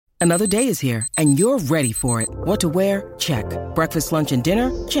Another day is here, and you're ready for it. What to wear? Check. Breakfast, lunch, and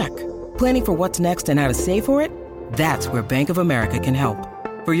dinner? Check. Planning for what's next and how to save for it? That's where Bank of America can help.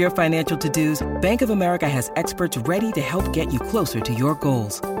 For your financial to-dos, Bank of America has experts ready to help get you closer to your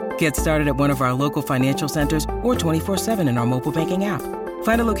goals. Get started at one of our local financial centers or 24/7 in our mobile banking app.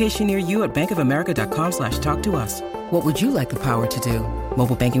 Find a location near you at bankofamerica.com/talktous. What would you like the power to do?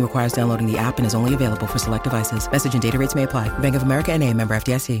 Mobile banking requires downloading the app and is only available for select devices. Message and data rates may apply. Bank of America N.A., member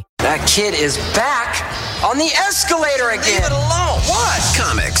FDIC. That kid is back on the escalator again. Leave it alone. What?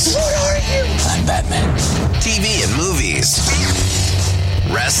 Comics. What are you? I'm Batman. TV and movies.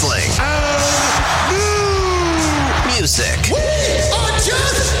 Wrestling. Music. We are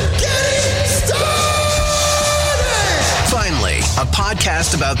just getting started! Finally, a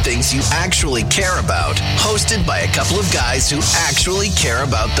podcast about things you actually care about, hosted by a couple of guys who actually care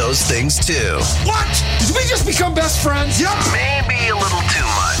about those things too. What? Did we just become best friends? Yep. Maybe a little too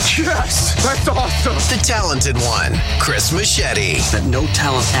much. Yes, that's awesome. The talented one, Chris Machete. That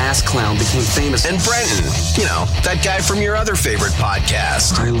no-talent ass clown became famous. And Brenton, you know, that guy from your other favorite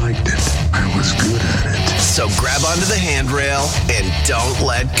podcast. I liked it. I was good at it. So grab onto the handrail and don't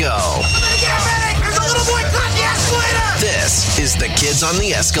let go. Get ready! There's a little boy caught the escalator! This is the Kids on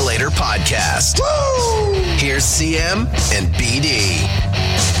the Escalator podcast. Woo! Here's CM and BD.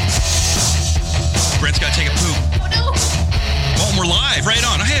 Brent's got to take a poop. Oh, no. Oh, we're live. Right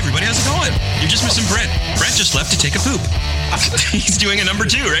on. Hey, everybody. How's it going? You're just missing Brent. Brent just left to take a poop. He's doing a number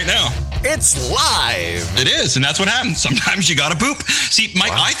 2 right now. It's live. It is, and that's what happens. Sometimes you got to poop. See,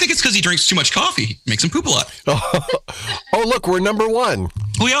 Mike, I think it's because he drinks too much coffee. Makes him poop a lot. Oh, look, we're number 1.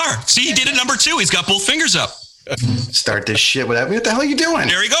 We are. See, he did it number 2. He's got both fingers up. Start this shit without me. What the hell are you doing?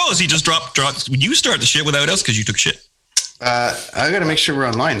 There he goes. He just dropped. You start the shit without us because you took shit. I got to make sure we're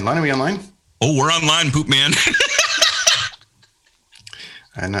online. Are we online? Oh, we're online, poop man.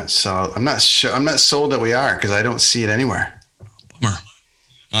 I'm not sure. I'm not sold that we are because I don't see it anywhere. Bummer.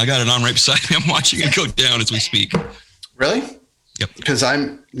 I got it on right beside me. I'm watching it go down as we speak. Really? Yep. Because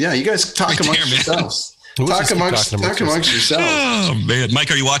you guys talk right amongst yourselves. Talk amongst yourselves. Oh man,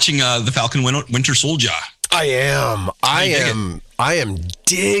 Mike, are you watching the Falcon Winter Soldier? I am. I am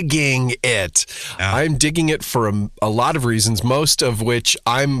digging it. Yeah. I'm digging it for a lot of reasons, most of which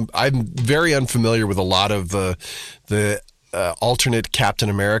I'm very unfamiliar with a lot of the alternate Captain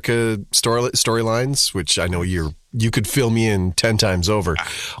America storylines, which I know you could fill me in 10 times over.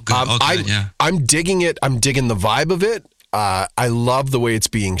 I'm digging it. I'm digging the vibe of it. I love the way it's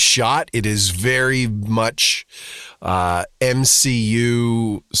being shot. It is very much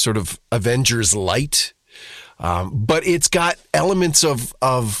MCU sort of Avengers light. But it's got elements of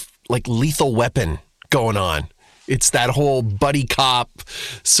like Lethal Weapon going on. It's that whole buddy cop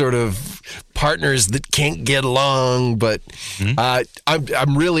sort of partners that can't get along. But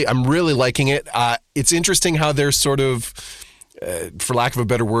I'm really liking it. It's interesting how they're sort of, for lack of a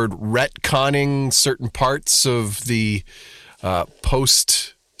better word, retconning certain parts of the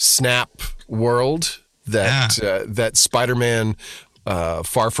post-snap world that Spider-Man.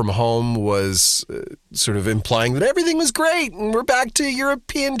 Far From Home was sort of implying that everything was great and we're back to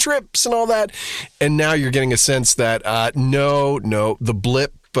European trips and all that. And now you're getting a sense that no, the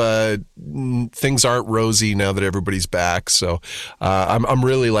blip, things aren't rosy now that everybody's back. So I'm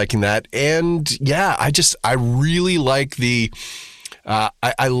really liking that. And yeah, I really like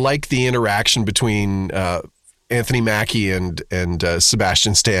I like the interaction between Anthony Mackie and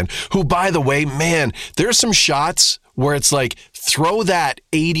Sebastian Stan, who, by the way, man, there's some shots where it's like, throw that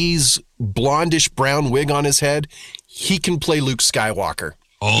 80s blondish brown wig on his head. He can play Luke Skywalker.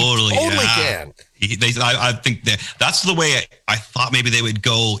 Totally, can. I think that's the way I thought maybe they would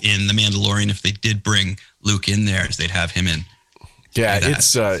go in The Mandalorian if they did bring Luke in there, is they'd have him in. Yeah,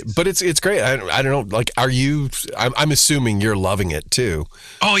 but it's great. I don't know. Like, are you? I'm assuming you're loving it too.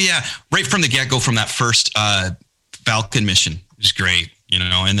 Oh yeah, right from the get-go, from that first Falcon mission, it was great. You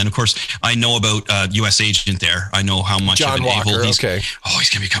know, and then of course I know about U.S. Agent there. I know how much John of an Walker. a-hole he's. Okay. Oh, he's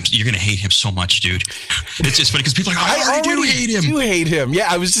gonna become. You're gonna hate him so much, dude. It's just funny because people are like, I already do hate him. You hate him. Yeah,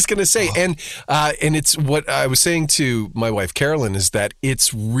 I was just gonna say, and it's what I was saying to my wife Carolyn is that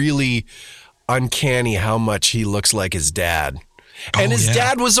it's really uncanny how much he looks like his dad, and his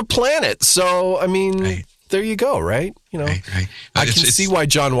dad was a planet. So I mean. There you go, right? You know, right. I can see why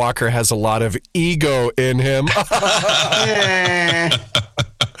John Walker has a lot of ego in him.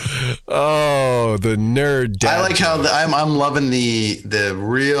 Oh, the nerd dad. I like how I'm loving the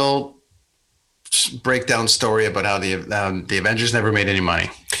real breakdown story about how the Avengers never made any money.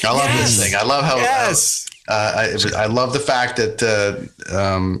 I love this thing. I love how I love the fact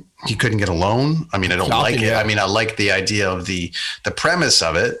that he couldn't get a loan. I mean, I don't like it. I mean, I like the idea of the premise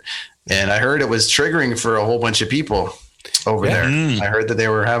of it. And I heard it was triggering for a whole bunch of people over there. I heard that they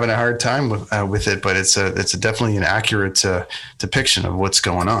were having a hard time with it, but it's definitely an accurate depiction of what's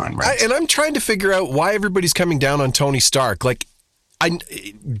going on. Right. And I'm trying to figure out why everybody's coming down on Tony Stark. Like,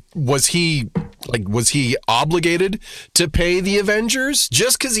 was he obligated to pay the Avengers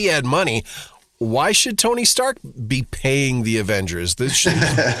just because he had money? Why should Tony Stark be paying the Avengers? This should he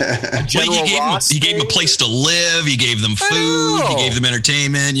gave them a place to live. He gave them food. He gave them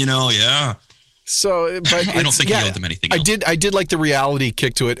entertainment. Yeah. So, but I don't think he owed them anything else. I did like the reality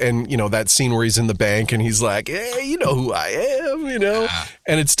kick to it, and that scene where he's in the bank and he's like, "Hey, you know who I am,"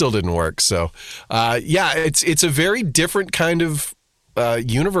 and it still didn't work. So, it's a very different kind of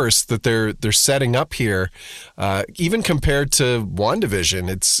universe that they're setting up here, even compared to WandaVision.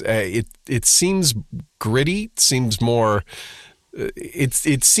 It seems gritty. It seems more.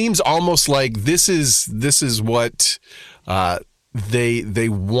 It seems almost like this is what they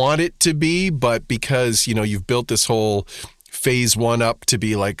want it to be, but because you've built this whole phase one up to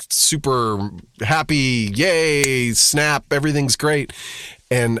be like super happy, yay, snap, everything's great.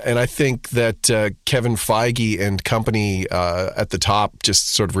 And I think that Kevin Feige and company at the top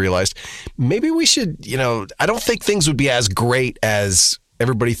just sort of realized maybe we should, I don't think things would be as great as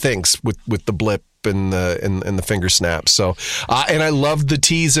everybody thinks with the blip and the finger snaps. So, and I loved the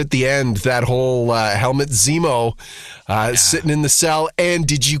tease at the end, that whole Helmut Zemo sitting in the cell. And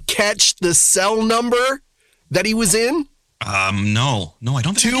did you catch the cell number that he was in? No, I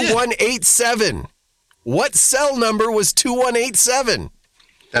don't think 2187. What cell number was 2187?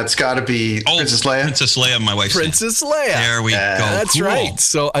 That's got to be Princess Leia. Princess Leia, my wife. Princess Leia. There we go. That's right.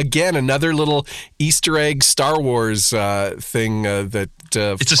 So again, another little Easter egg Star Wars thing that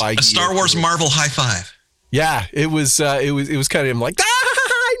it's a Star Wars Marvel high five. Yeah, it was kind of him like,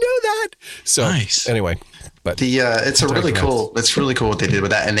 I know that. So nice. Anyway, but it's really cool what they did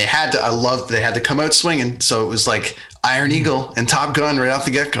with that, and they had to come out swinging. So it was like Iron Eagle and Top Gun right off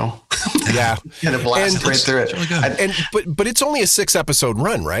the get go. Yeah, and it blasted right through it. Really but it's only a 6-episode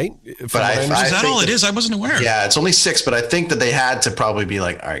run, right? Is that all it is? I wasn't aware. Yeah, it's only 6, but I think that they had to probably be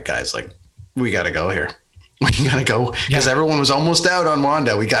like, all right, guys, like we got to go here. We got to go because everyone was almost out on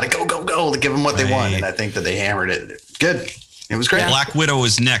Wanda. We got to go to give them what they want, and I think that they hammered it. Good. It was great. Yeah. Black Widow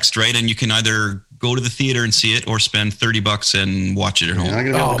is next, right? And you can either go to the theater and see it or spend $30 and watch it at home.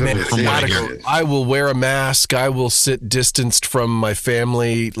 I will wear a mask. I will sit distanced from my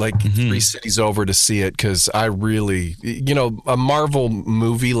family, like 3 cities over to see it, because I really, a Marvel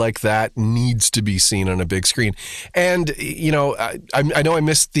movie like that needs to be seen on a big screen. And, I know I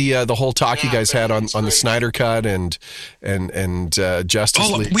missed the whole talk you guys had on the Snyder Cut and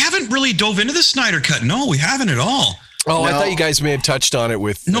Justice League. We haven't really dove into the Snyder Cut. No, we haven't at all. Oh, no. I thought you guys may have touched on it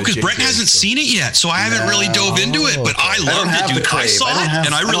with... No, because Brent hasn't seen it yet, so I haven't really dove into it, but I loved it, dude. I saw it,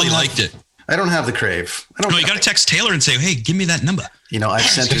 and I really liked it. I don't have the crave. You got to text Taylor and say, hey, give me that number. I've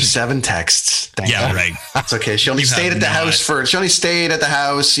sent her 7 texts. Right. It's okay. She only stayed at the house She only stayed at the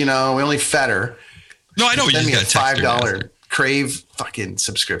house, we only fed her. No, I know. Send me a $5 Crave fucking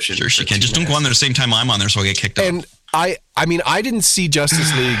subscription. Sure she can. Just don't go on there the same time I'm on there, so I get kicked off. And I didn't see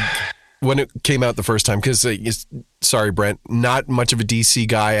Justice League when it came out the first time, because sorry, Brent, not much of a DC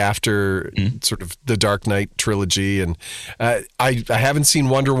guy after sort of the Dark Knight trilogy, and I haven't seen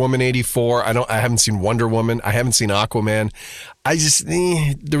Wonder Woman 84. I haven't seen Wonder Woman. I haven't seen Aquaman. I just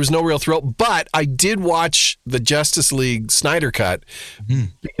there was no real thrill. But I did watch the Justice League Snyder Cut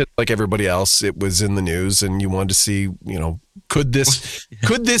because, like everybody else, it was in the news, and you wanted to see, could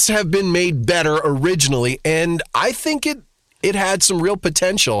this have been made better originally? And I think it had some real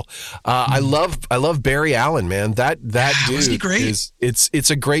potential. I love Barry Allen, man. That dude wasn't he great? It's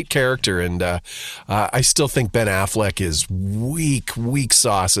a great character, and I still think Ben Affleck is weak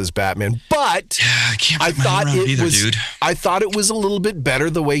sauce as Batman. But I thought it was a little bit better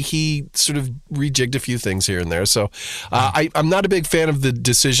the way he sort of rejigged a few things here and there. So I'm not a big fan of the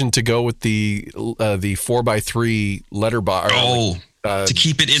decision to go with the 4x3 letterbox. To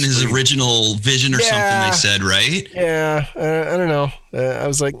keep it in his original vision or something, they said, right? Yeah, I don't know. I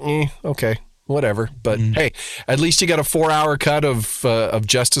was like, okay, whatever. But hey, at least you got a 4-hour cut of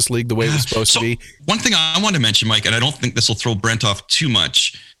Justice League the way it was supposed to be. One thing I want to mention, Mike, and I don't think this will throw Brent off too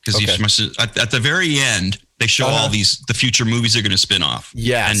much, because at the very end, they show all the future movies they're going to spin off.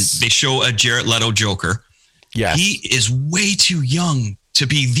 Yes. And they show a Jared Leto Joker. Yes. He is way too young to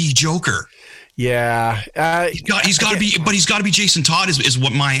be the Joker. Yeah, he's got to be Jason Todd is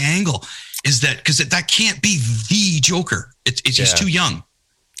what my angle is, that because that can't be the Joker. He's too young.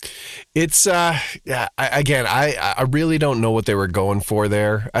 It's I really don't know what they were going for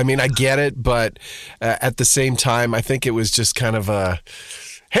there. I mean, I get it, but at the same time, I think it was just kind of a,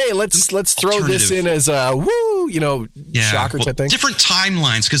 hey, let's throw this in as a woo, shocker type thing. Different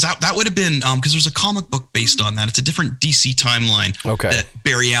timelines, because that would have been because there's a comic book based on that. It's a different DC timeline that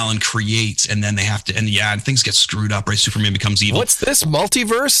Barry Allen creates, and then they have to, and things get screwed up. Right, Superman becomes evil. What's this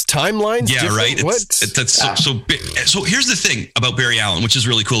multiverse timelines? Yeah, different? right. So here's the thing about Barry Allen, which is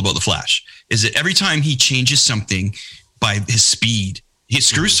really cool about the Flash, is that every time he changes something by his speed, he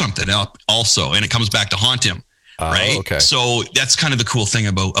screws something up also, and it comes back to haunt him. Right. Okay. So that's kind of the cool thing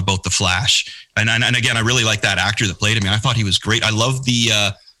about the Flash. And again, I really like that actor that played him. I thought he was great. I love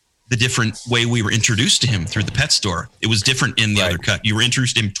the different way we were introduced to him through the pet store. It was different in the other cut. You were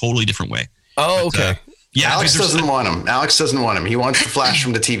introduced to him totally different way. Oh, okay. Alex doesn't want him. Alex doesn't want him. He wants the Flash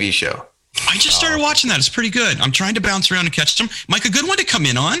from the TV show. I just started watching that. It's pretty good. I'm trying to bounce around and catch them. Mike, a good one to come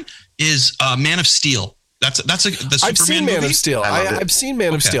in on is Man of Steel. That's the Superman I've seen Man of Steel. I've seen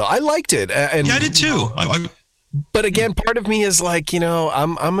Man of Steel. I liked it. And I did too. But again, part of me is like,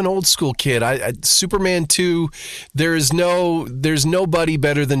 I'm an old school kid. Superman 2, there's nobody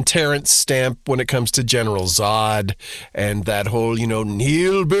better than Terrence Stamp when it comes to General Zod and that whole,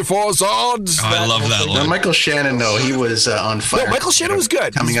 kneel before Zod. I love that one. No, Michael Shannon, though, he was on fire. No, Michael Shannon was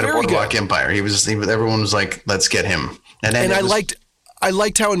good. Coming out of Boardwalk Empire. Everyone was like, let's get him. And I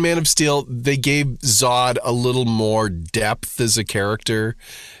liked how in Man of Steel they gave Zod a little more depth as a character.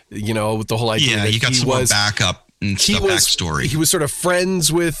 With the whole idea that you got some more backup and backstory. He was sort of friends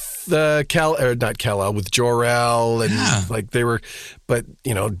with with Jor-El, and like they were, but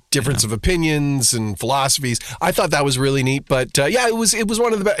difference of opinions and philosophies. I thought that was really neat. But it was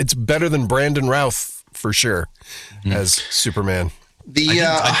one of the best. It's better than Brandon Routh for sure as Superman.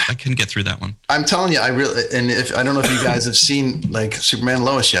 I couldn't get through that one. I'm telling you, I don't know if you guys have seen like Superman and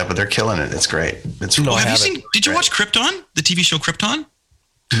Lois yet, but they're killing it. It's great. Did you watch Krypton, the TV show Krypton?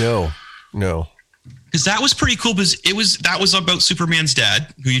 No. Because that was pretty cool. Because that was about Superman's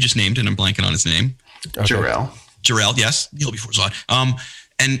dad, who you just named, and I'm blanking on his name. Okay. Jor-El, yes, Neil before Zod.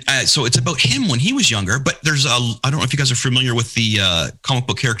 So it's about him when he was younger. But there's I don't know if you guys are familiar with the comic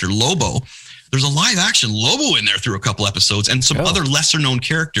book character Lobo. There's a live action Lobo in there through a couple episodes, and some other lesser known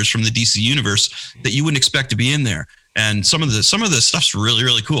characters from the DC universe that you wouldn't expect to be in there. And some of the stuff's really,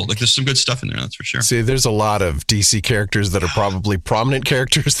 really cool. Like there's some good stuff in there, that's for sure. See, there's a lot of DC characters that are probably prominent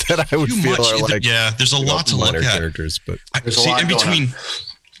characters that I would feel are like. Yeah, there's a lot to look at. Characters, but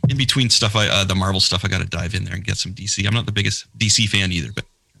in between stuff, the Marvel stuff, I got to dive in there and get some DC. I'm not the biggest DC fan either, but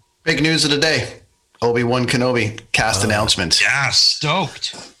big news of the day. Obi-Wan Kenobi cast announcement. Yeah,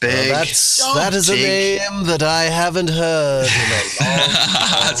 stoked. That is a name that I haven't heard in a long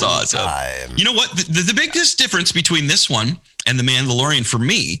That's awesome. time. You know what? The biggest difference between this one and The Mandalorian for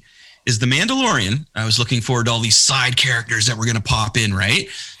me is The Mandalorian. I was looking forward to all these side characters that were going to pop in, right?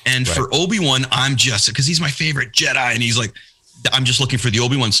 And for Obi-Wan, because he's my favorite Jedi, and he's like, I'm just looking for the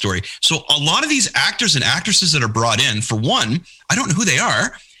Obi-Wan story. So a lot of these actors and actresses that are brought in, for one, I don't know who they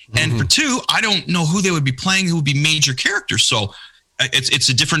are. And for two, I don't know who they would be playing, who would be major characters. So it's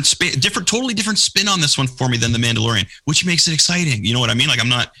a totally different spin on this one for me than The Mandalorian, which makes it exciting. You know what I mean? Like I'm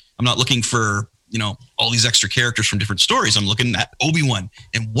not looking for, all these extra characters from different stories. I'm looking at Obi-Wan,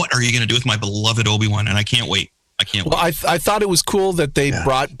 and what are you going to do with my beloved Obi-Wan? And I can't wait. Well, I thought it was cool that they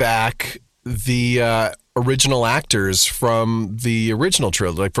brought back the original actors from the original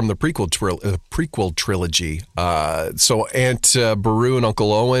trilogy, like from the prequel trilogy. So Aunt Beru and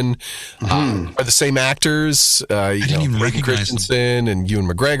Uncle Owen are the same actors. Hayden Christensen and Ewan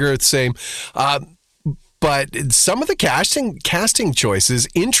McGregor are the same. But some of the casting choices,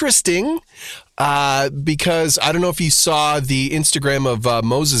 interesting, because I don't know if you saw the Instagram of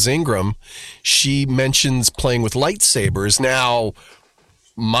Moses Ingram. She mentions playing with lightsabers. Now,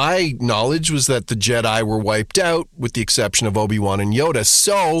 my knowledge was that the Jedi were wiped out with the exception of Obi-Wan and Yoda.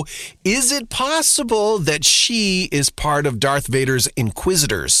 So is it possible that she is part of Darth Vader's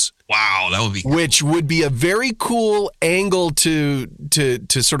Inquisitors? Wow, that would be cool. Which would be a very cool angle to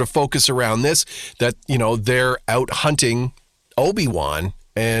sort of focus around this, that, they're out hunting Obi-Wan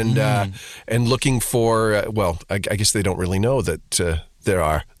and looking for, I guess they don't really know that there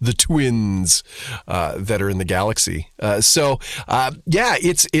are the twins that are in the galaxy.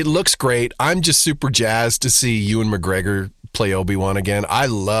 It looks great. I'm just super jazzed to see Ewan McGregor play Obi-Wan again. I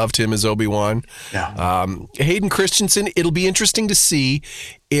loved him as Obi-Wan. Yeah. Hayden Christensen, it'll be interesting to see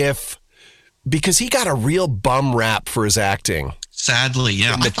because he got a real bum rap for his acting. Sadly,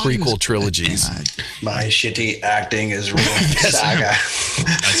 yeah. In the prequel trilogies. My shitty acting is real. Saga.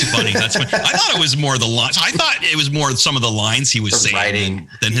 That's funny. I thought it was more the lines. I thought it was more some of the lines he was saying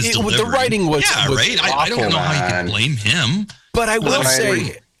than his delivery. The writing was right. I don't know how you can blame him. But I will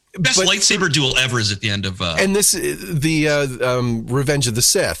say, best lightsaber duel ever is at the end of. And this the Revenge of the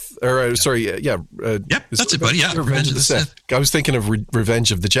Sith, yep, that's it, buddy. Yeah, Revenge of the Sith. I was thinking of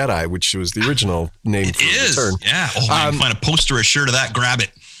Revenge of the Jedi, which was the original name. It is. Return. Yeah. Oh, I can find a poster, a shirt of that. Grab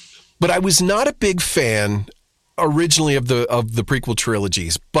it. But I was not a big fan originally of the prequel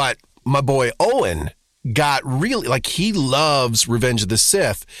trilogies. But my boy Owen got really, like, he loves Revenge of the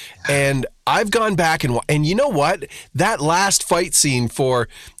Sith, and I've gone back and you know what? That last fight scene, for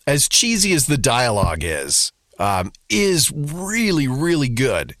as cheesy as the dialogue is really, really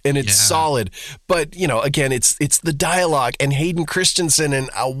good, and it's solid. But you know, again, it's the dialogue and Hayden Christensen,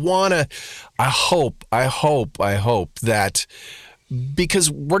 and I hope that, because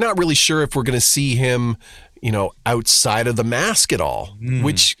we're not really sure if we're going to see him, you know, outside of the mask at all,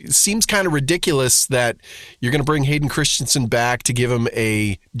 which seems kind of ridiculous that you're going to bring Hayden Christensen back to give him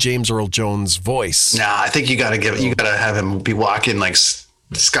a James Earl Jones voice. Nah, I think you got to have him be walking like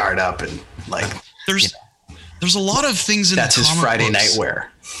scarred up and like. There's a lot of things in that's the his comic Friday books. night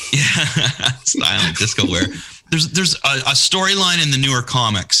wear. Yeah, style and disco wear. There's a storyline in the newer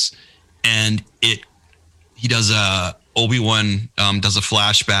comics, and he does Obi-Wan does a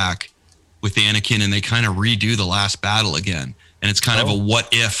flashback with Anakin, and they kind of redo the last battle again. And it's kind of a what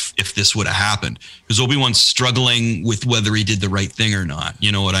if this would have happened, because Obi-Wan's struggling with whether he did the right thing or not.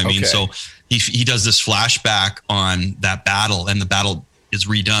 You know what I mean? Okay. So he does this flashback on that battle, and the battle is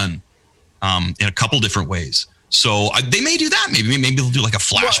redone in a couple different ways. So they may do that. Maybe they'll do like a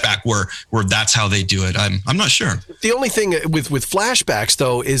flashback where that's how they do it. I'm not sure. The only thing with flashbacks,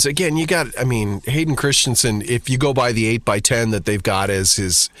 though, is, again, Hayden Christensen, if you go by the 8x10 that they've got as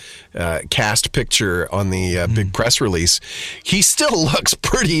his cast picture on the big press release, he still looks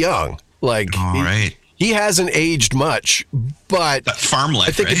pretty young. Like, he hasn't aged much, but that farm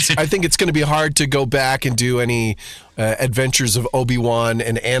life, I think it's going to be hard to go back and do any adventures of Obi-Wan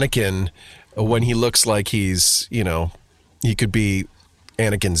and Anakin when he looks like he's, you know, he could be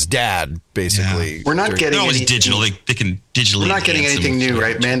Anakin's dad, basically. Yeah. We're not getting always digital. They can digitally. We're not getting anything new,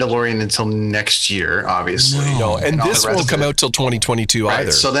 right? Mandalorian until next year, obviously. No, and this won't come out till 2022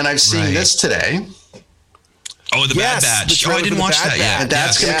 either. So then I've seen this today. Oh, the Bad Batch. I didn't watch that yet. And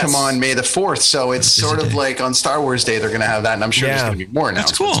that's going to come on May the 4th. So it's sort of like on Star Wars Day, they're going to have that. And I'm sure there's going to be more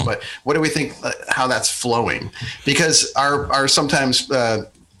announcements. That's cool. But what do we think, how that's flowing? Because our sometimes,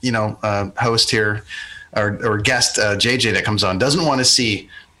 host here or guest, JJ, that comes on, doesn't want to see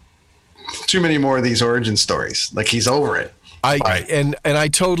too many more of these origin stories. Like, he's over it. I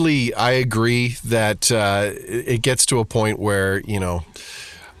agree that it gets to a point where, you know,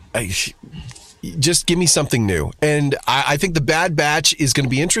 just give me something new. And I think the Bad Batch is going to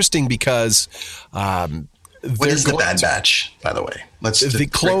be interesting because what is the Bad Batch, by the way? The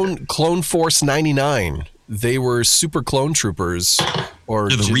Clone Force 99. They were super clone troopers, or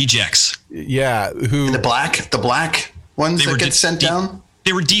the rejects. Yeah, who the black ones that get sent down.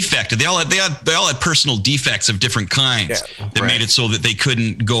 They were defected. They all had personal defects of different kinds that made it so that they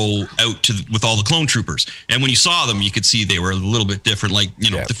couldn't go out with all the clone troopers. And when you saw them, you could see they were a little bit different, like,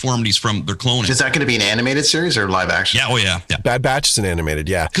 you know, deformities from their cloning. Is that going to be an animated series or live action? Yeah. Oh yeah. Bad Batch is an animated.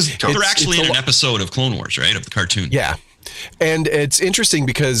 Yeah, because they're actually in an episode of Clone Wars, right, of the cartoon. Yeah. And it's interesting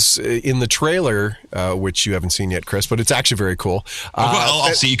because in the trailer, which you haven't seen yet, Chris, but it's actually very cool.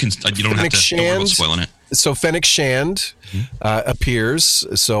 I'll see. You don't have to. Don't worry about spoiling it. So Fennec Shand appears.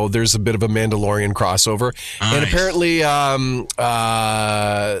 So there's a bit of a Mandalorian crossover, and apparently Saw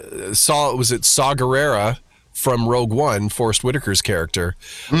Gerrera from Rogue One, Forrest Whitaker's character,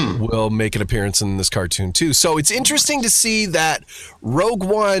 will make an appearance in this cartoon too. So it's interesting to see that Rogue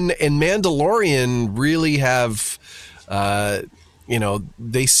One and Mandalorian really have.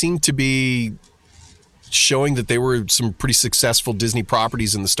 They seem to be showing that they were some pretty successful Disney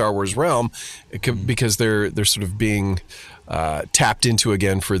properties in the Star Wars realm, because they're sort of being tapped into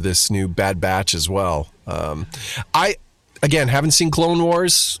again for this new Bad Batch as well. I haven't seen Clone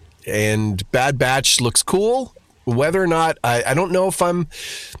Wars, and Bad Batch looks cool. Whether or not I don't know if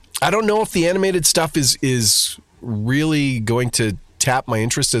the animated stuff is really going to tap my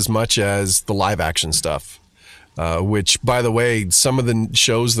interest as much as the live action stuff. Which, by the way, some of the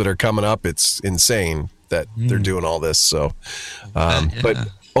shows that are coming up, it's insane that they're doing all this. So, but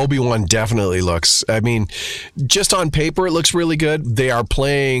Obi-Wan definitely looks, I mean, just on paper, it looks really good. They are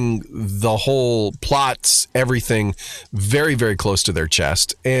playing the whole plots, everything very, very close to their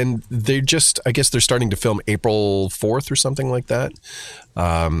chest. And they're just, I guess they're starting to film April 4th or something like that.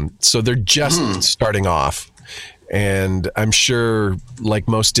 So they're just starting off. And I'm sure, like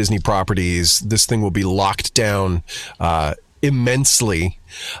most Disney properties, this thing will be locked down immensely.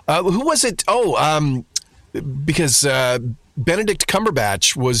 Who was it? Because Benedict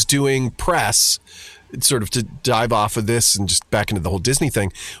Cumberbatch was doing press, sort of to dive off of this and just back into the whole Disney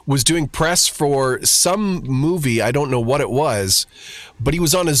thing, was doing press for some movie. I don't know what it was, but he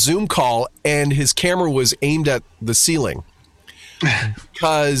was on a Zoom call and his camera was aimed at the ceiling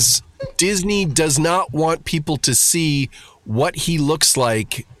because Disney does not want people to see what he looks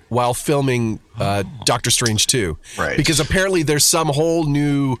like while filming Doctor Strange 2. Right. Because apparently there's some whole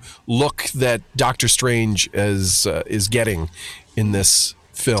new look that Doctor Strange is getting in this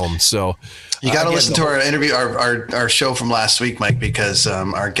film. So you got to listen to our interview, our show from last week, Mike, because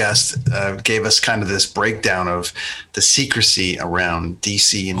our guest gave us kind of this breakdown of the secrecy around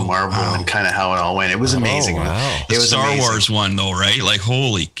DC and Marvel and kind of how it all went. It was amazing. Wow. It was Star amazing. Wars one though, right? Like,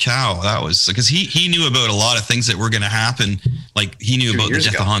 holy cow, that was because he knew about a lot of things that were going to happen. Like he knew about the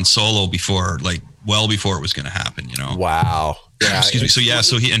death of Han Solo before, like well before it was going to happen. You know? Wow. Yeah, excuse me.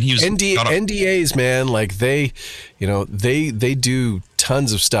 So he was NDAs, man. Like they do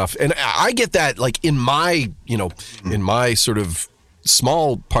tons of stuff, and I get that. Like in my sort of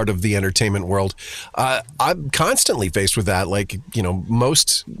small part of the entertainment world, I'm constantly faced with that. Like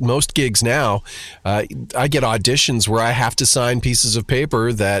most gigs now, I get auditions where I have to sign pieces of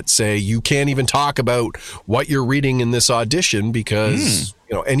paper that say you can't even talk about what you're reading in this audition because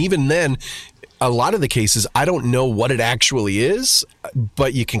and even then. A lot of the cases, I don't know what it actually is,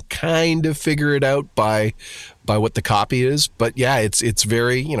 but you can kind of figure it out by what the copy is. But yeah, it's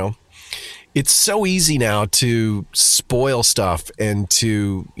very, it's so easy now to spoil stuff and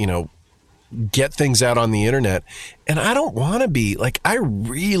to, get things out on the internet. And I don't want to be I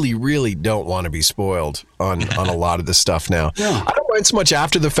really, really don't want to be spoiled on a lot of this stuff now. Yeah. I don't mind so much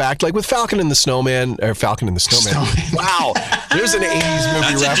after the fact, like with Falcon and the Snowman. Wow. There's an 80s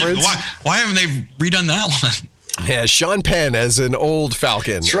movie reference. Why haven't they redone that one? Yeah, Sean Penn as an old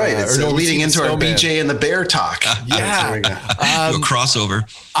Falcon. That's right. It's leading into our BJ and the Bear talk. Yeah. A crossover.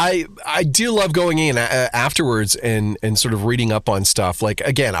 I do love going in afterwards and sort of reading up on stuff. Like,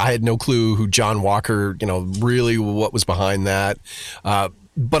 again, I had no clue who John Walker, really what was behind that.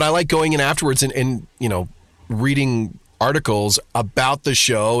 But I like going in afterwards and reading articles about the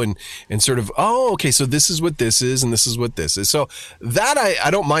show and sort of, okay, so this is what this is and this is what this is. So that I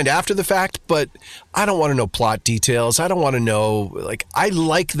don't mind after the fact, but I don't want to know plot details. I don't want to know, I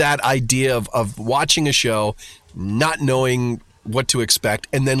like that idea of watching a show, not knowing what to expect,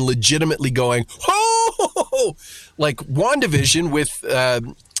 and then legitimately going, like WandaVision with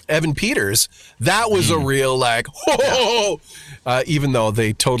Evan Peters. That was a real even though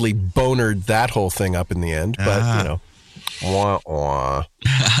they totally bonered that whole thing up in the end, but Wah, wah.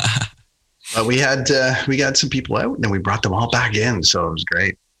 But we got some people out and then we brought them all back in, so it was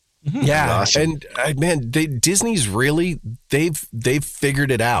great. Yeah, was awesome. And man, Disney's really they've figured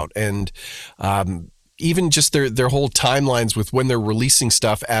it out, and even just their whole timelines with when they're releasing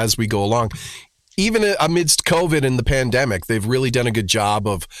stuff as we go along. Even amidst COVID and the pandemic, they've really done a good job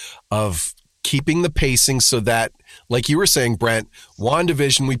of keeping the pacing so that, like you were saying, Brent,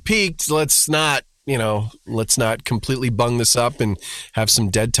 WandaVision, we peaked. Let's not completely bung this up and have some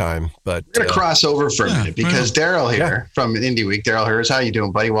dead time. But we're gonna cross over for a minute because Darryl here from Indie Week. Darryl Hurs, how you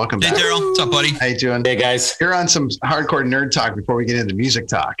doing, buddy? Welcome back. Hey, Darryl. What's up, buddy? How you doing? Hey, guys. You're on some hardcore nerd talk before we get into music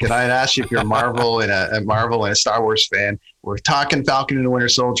talk. And I had asked you if you're a Marvel and a Star Wars fan. We're talking Falcon and the Winter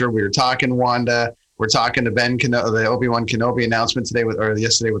Soldier. We were talking Wanda. We're talking to the Obi-Wan Kenobi announcement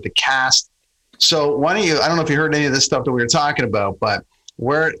yesterday with the cast. So why don't you? I don't know if you heard any of this stuff that we were talking about, but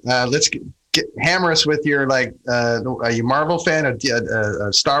let's hammer us with your are you Marvel fan,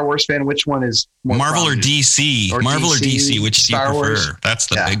 a Star Wars fan? Which one is more Marvel or DC? Marvel or DC? Which do you prefer? Wars? That's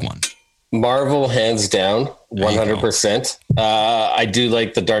the big one. Marvel, hands down, 100%. I do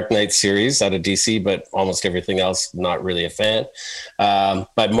like the Dark Knight series out of DC, but almost everything else, not really a fan.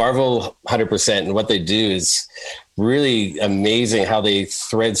 But Marvel, 100%. And what they do is really amazing how they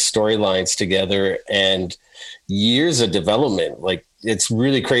thread storylines together and years of development. It's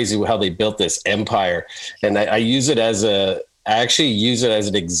really crazy how they built this empire. And I actually use it as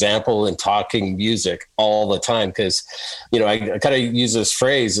an example in talking music all the time because, I kind of use this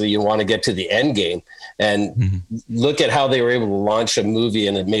phrase that you want to get to the end game and look at how they were able to launch a movie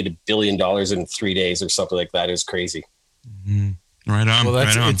and it made $1 billion in 3 days or something like that. It was crazy. Right on. Well,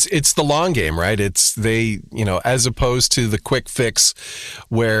 right on. It's the long game, right? It's as opposed to the quick fix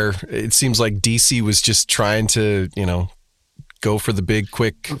where it seems like DC was just trying to, go for the big,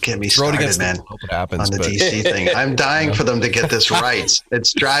 quick. Don't get me started, man. Hope it happens, on the DC thing. I'm dying for them to get this right.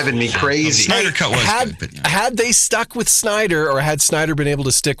 It's driving me crazy. The Snyder cut was good, but had they stuck with Snyder, or had Snyder been able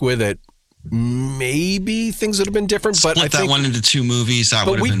to stick with it, maybe things would have been different. Split but I think that one into 2 movies. That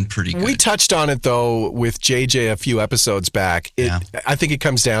would have been pretty good. We touched on it though with JJ a few episodes back. I think it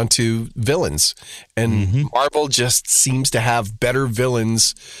comes down to villains, and Marvel just seems to have better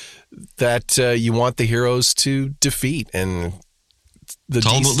villains that you want the heroes to defeat. And it's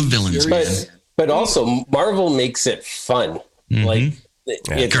all about the villains, but also Marvel makes it fun. Like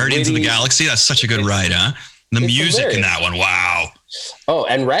Guardians of the Galaxy. That's such a good ride, huh? The music in that one, wow. Oh,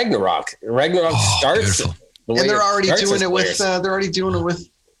 and Ragnarok starts, and they're already doing it with.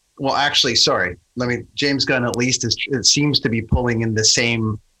 Well, actually, sorry. James Gunn at least it seems to be pulling in the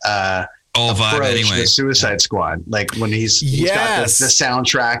same vibe anyway. The Suicide Squad, like when he's got the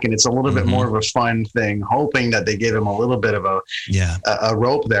soundtrack, and it's a little bit more of a fun thing. Hoping that they give him a little bit of a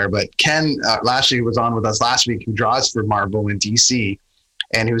rope there. But Ken Lashley, who was on with us last week, who draws for Marvel and DC.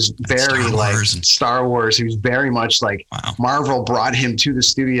 And he was very Star Wars. He was very much like Marvel brought him to the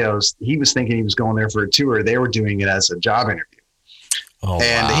studios. He was thinking he was going there for a tour. They were doing it as a job interview.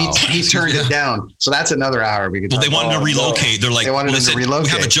 He turned it down. So that's another hour. They wanted to relocate. They're like, listen, we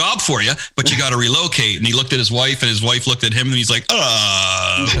have a job for you, but you got to relocate. And he looked at his wife, and his wife looked at him, and he's like, when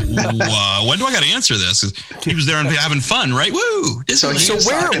do I got to answer this? He was there and having fun, right? Woo! So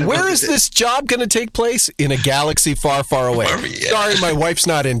where is this job going to take place? In a galaxy far, far away. Sorry, my wife's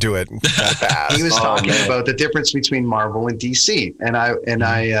not into it. He was talking about the difference between Marvel and DC, and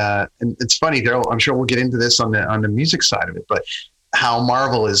it's funny, Darryl. I'm sure we'll get into this on the music side of it, but how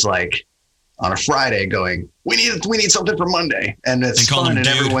Marvel is like on a Friday going, we need something for Monday, and it's fun, and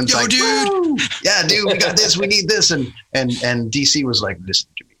everyone's like, dude, yeah, dude, we got this, we need this, and DC was like, listen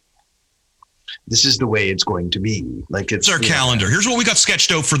to me, this is the way it's going to be. Like it's our calendar. Here's what we got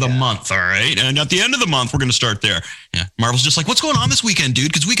sketched out for the month, all right, and at the end of the month we're going to start there. Yeah, Marvel's just like, what's going on this weekend,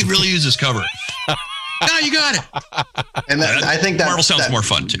 dude? Because we could really use this cover. No, you got it. And I think that Marvel sounds more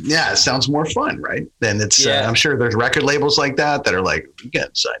fun too. Yeah, it sounds more fun, right? Then it's I'm sure there's record labels like that are like, you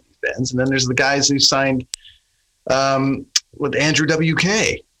can't sign these bands. And then there's the guys who signed with Andrew WK,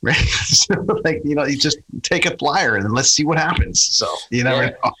 right? So you just take a flyer and then let's see what happens. So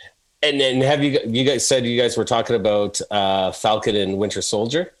know. And then have you guys said you guys were talking about Falcon and Winter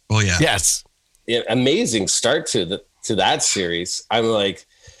Soldier? Oh yeah. Yes. Yeah, amazing start to that series. I'm like,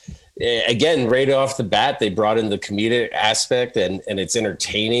 again, right off the bat, they brought in the comedic aspect and it's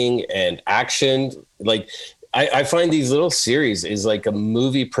entertaining and action. Like I find these little series is like a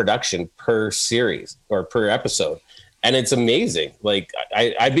movie production per series or per episode. And it's amazing. Like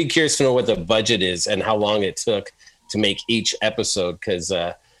I'd be curious to know what the budget is and how long it took to make each episode. Cause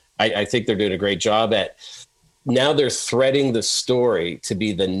I think they're doing a great job at now they're threading the story to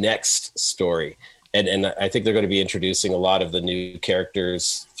be the next story. And I think they're going to be introducing a lot of the new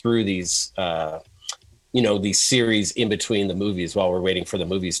characters through these, these series in between the movies while we're waiting for the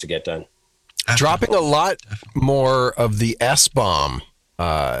movies to get done. Dropping a lot more of the S-bomb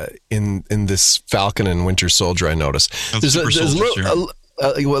in this Falcon and Winter Soldier, I noticed. There's a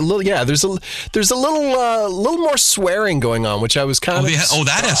little more swearing going on, which I was kind of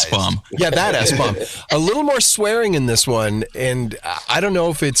that S-bomb. Yeah, that S-bomb. A little more swearing in this one, and I don't know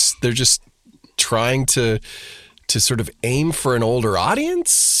if they're just trying to sort of aim for an older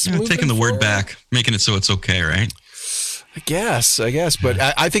audience. Taking the word back, making it so it's okay, right? I guess, but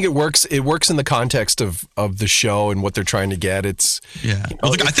I think it works. It works in the context of the show and what they're trying to get. I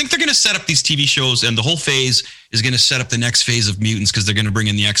think they're going to set up these TV shows, and the whole phase is going to set up the next phase of mutants because they're going to bring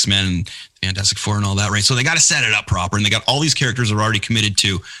in the X-Men and Fantastic Four and all that, right? So they got to set it up proper, and they got all these characters they're already committed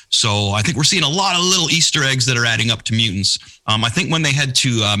to. So I think we're seeing a lot of little Easter eggs that are adding up to mutants. I think when they head to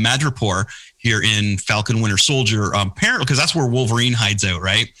Madripoor here in Falcon Winter Soldier, apparently because that's where Wolverine hides out,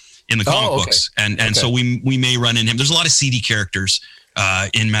 right? In the comic books. And so we may run in him. There's a lot of seedy characters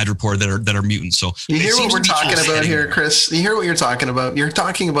in Madripoor that are mutants. So you hear what we're talking about here, Chris? You hear what you're talking about? You're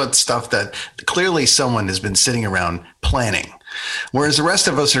talking about stuff that clearly someone has been sitting around planning. Whereas the rest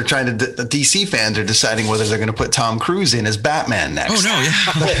of us are trying to, the DC fans are deciding whether they're going to put Tom Cruise in as Batman next. Oh, no,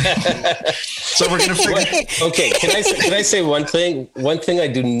 yeah. So we're going to figure. Okay, can I say one thing? One thing I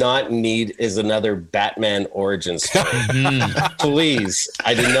do not need is another Batman origin story. Please,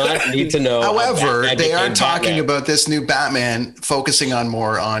 I do not need to know. However, they are talking about this new Batman focusing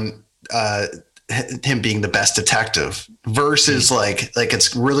more on him being the best detective versus like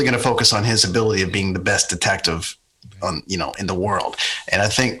it's really going to focus on his ability of being the best detective in the world. And I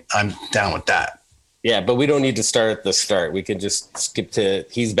think I'm down with that. Yeah, but we don't need to start at the start. We can just skip to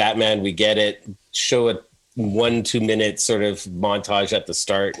he's Batman. We get it. Show a 1-2 minute sort of montage at the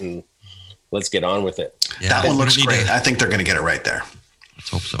start, and let's get on with it. Yeah, that one looks great. I think they're going to get it right there. Let's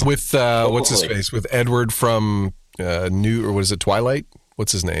hope so. With what's his face? With Edward from Twilight?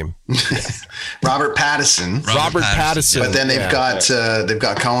 What's his name? Robert Pattinson. Robert Pattinson. But then they've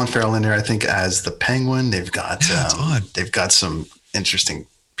got Colin Farrell in there, I think, as the Penguin. They've got some interesting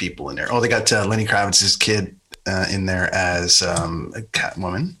people in there. Oh, they got Lenny Kravitz's kid in there as a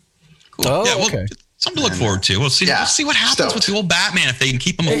Catwoman. Cool. Oh, okay. Something to look forward to. We'll see what happens with the old Batman, if they can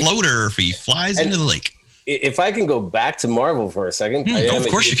keep him afloat or if he flies into the lake. If I can go back to Marvel for a second, I am a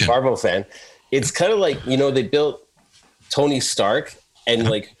huge Marvel fan. It's kind of like, they built Tony Stark, and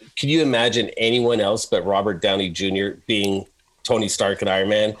could you imagine anyone else but Robert Downey Jr. being Tony Stark and Iron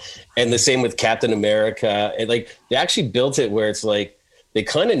Man? And the same with Captain America. And they actually built it where it's like they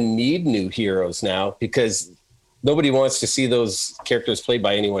kind of need new heroes now, because nobody wants to see those characters played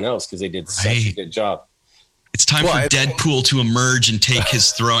by anyone else because they did such a good job. It's time for Deadpool to emerge and take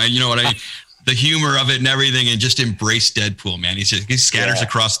his throne. And you know what I mean? The humor of it and everything, and just embrace Deadpool, man. He scatters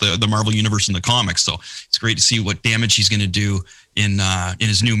across the Marvel universe and the comics. So it's great to see what damage he's going to do in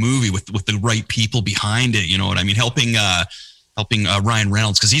his new movie with the right people behind it. You know what I mean? Helping Ryan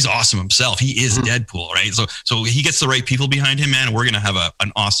Reynolds, because he's awesome himself. He is Deadpool, right? So he gets the right people behind him, man. And we're going to have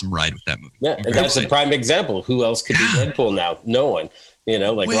an awesome ride with that movie. Yeah, and that's a prime example. Who else could be Deadpool now? No one.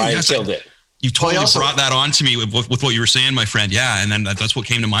 Ryan killed it. You totally brought that on to me with what you were saying, my friend. Yeah, and then that's what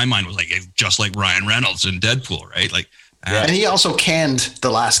came to my mind was just like Ryan Reynolds in Deadpool, right? And he also canned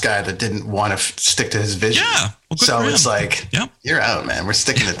the last guy that didn't want to stick to his vision. Yeah, so it's you're out, man. We're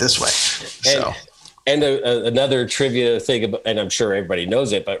sticking it this way. And another trivia thing, and I'm sure everybody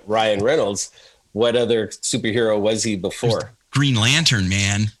knows it, but Ryan Reynolds, what other superhero was he before? Green Lantern,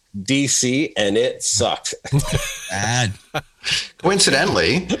 man. DC, and it sucked. Bad.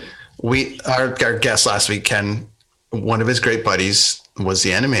 Coincidentally, our guest last week, Ken, one of his great buddies was the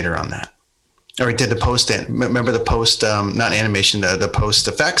animator on that. Or he did the remember the post, not animation, the post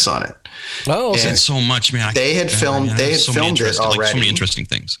effects on it. Oh, okay. So much, man. They had filmed it already. So many interesting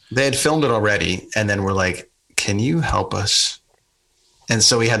things. They had filmed it already, and then we're like, can you help us? And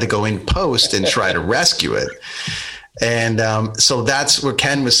so we had to go in post and try to rescue it. And so that's where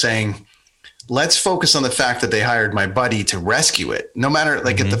Ken was saying, let's focus on the fact that they hired my buddy to rescue it. No matter,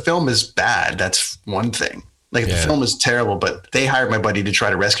 if the film is bad, that's one thing. The film is terrible, but they hired my buddy to try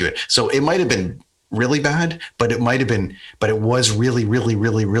to rescue it. So it might have been really bad, but it was really, really,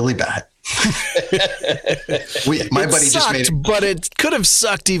 really, really bad. My buddy sucked, just made it, but it could have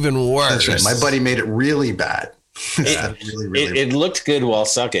sucked even worse. That's right. My buddy made it really bad. It looked good while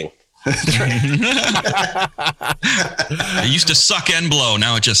sucking. It used to suck and blow.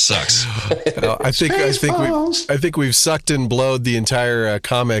 Now it just sucks. I think we've sucked and blowed the entire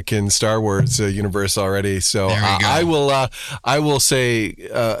comic in Star Wars universe already. So I will say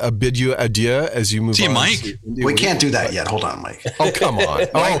bid you adieu as you move on. See you, Mike. We can't do that yet. Hold on, Mike. Oh, come on.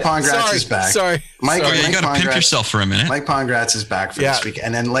 Mike Pongracz is back. Sorry. Mike, you got to pimp yourself for a minute. Mike Pongracz is back for this week,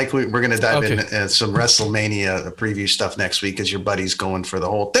 and then we're going to dive in some Wrestlemania preview stuff next week as your buddy's going for the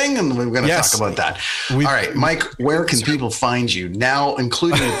whole thing, and we're going to talk about that. All right, Mike, where can people find you now,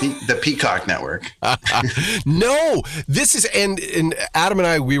 including the Peacock Network? No, this is, and Adam and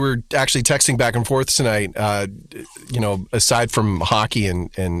I, we were actually texting back and forth tonight, aside from hockey and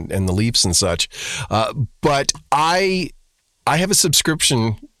the Leafs and such. But I have a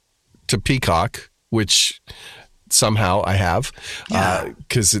subscription to Peacock, which somehow I have,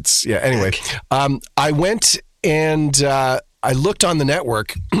 because it's, anyway. I went and I looked on the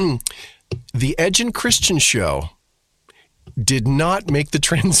network. The Edge and Christian show did not make the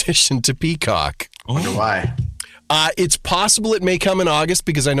transition to Peacock. I wonder why. It's possible it may come in August,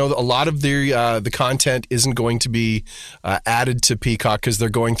 because I know that a lot of the content isn't going to be added to Peacock, because they're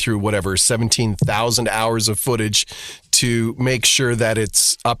going through 17,000 hours of footage to make sure that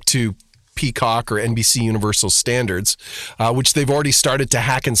it's up to Peacock or NBC Universal standards, which they've already started to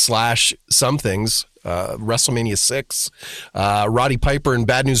hack and slash some things. WrestleMania 6, Roddy Piper and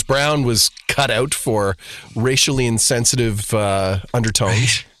Bad News Brown was cut out for racially insensitive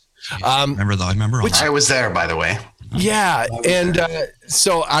undertones. I remember I was there, by the way. Yeah, and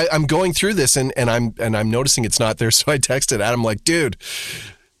so I'm going through this, and I'm noticing it's not there. So I texted Adam like, dude,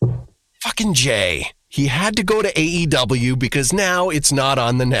 fucking Jay. He had to go to AEW because now it's not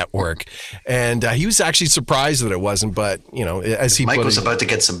on the network. And he was actually surprised that it wasn't. But, as he Mike was about to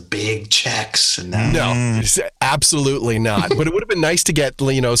get some big checks. And no, Absolutely not. But it would have been nice to get,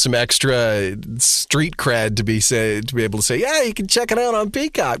 some extra street cred to be able to say, yeah, you can check it out on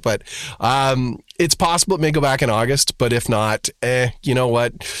Peacock. But it's possible it may go back in August. But if not, you know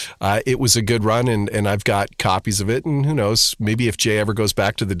what? It was a good run, and I've got copies of it. And who knows? Maybe if Jay ever goes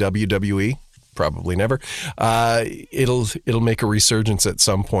back to the WWE. Probably never. It'll make a resurgence at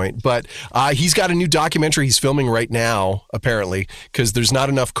some point. But he's got a new documentary he's filming right now, apparently, because there's not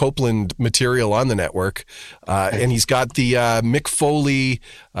enough Copeland material on the network. And he's got the Mick Foley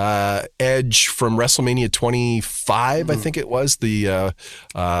Edge from WrestleMania 25, I think it was, the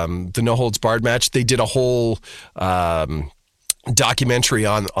No Holds Barred match. They did a whole documentary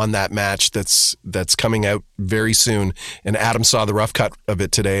on that match that's coming out very soon, and Adam saw the rough cut of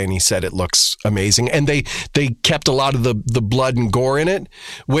it today and he said it looks amazing, and they kept a lot of the blood and gore in it,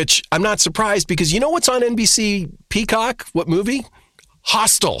 which I'm not surprised, because you know what's on NBC Peacock? What movie?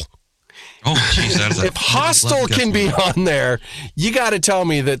 Hostel. Oh, jeez. If Hostel can be on there, you got to tell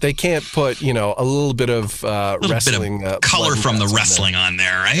me that they can't put, a little bit of wrestling bit of color from the wrestling on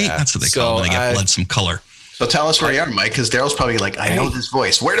there, right? Yeah. That's what they call it when they get blood, some color. So tell us where you are, Mike, because Darryl's probably like, I know this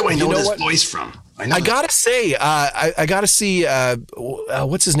voice. Where do I know this voice from? I gotta say, I gotta see,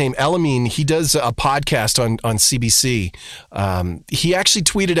 what's his name? Elamine. He does a podcast on CBC. He actually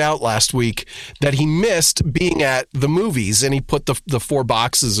tweeted out last week that he missed being at the movies, and he put the 4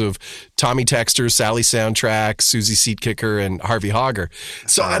 boxes of Tommy Texter, Sally Soundtrack, Susie Seatkicker, and Harvey Hogger.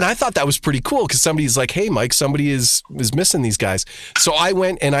 So, and I thought that was pretty cool, because somebody's like, hey, Mike, somebody is missing these guys. So I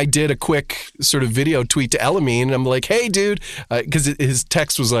went and I did a quick sort of video tweet to Elamine, and I'm like, hey, dude, because his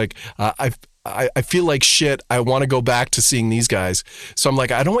text was like, I feel like shit. I want to go back to seeing these guys. So I'm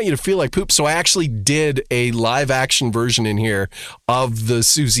like, I don't want you to feel like poop. So I actually did a live action version in here of the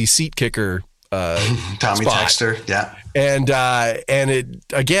Susie Seatkicker Tommy spot. Texter, yeah. And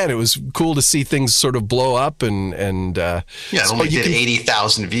it was cool to see things sort of blow up and it only did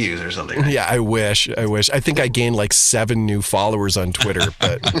 80,000 views or something. Right? Yeah, I wish. I think I gained like 7 new followers on Twitter,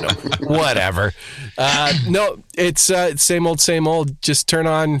 but whatever. No, it's same old. Just turn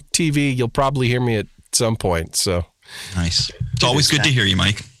on TV. You'll probably hear me at some point. So nice. It's always good to hear you,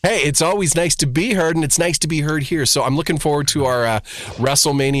 Mike. Hey, it's always nice to be heard, and it's nice to be heard here. So I'm looking forward to our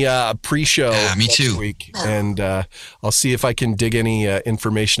WrestleMania pre-show next week, and I'll see if I can dig any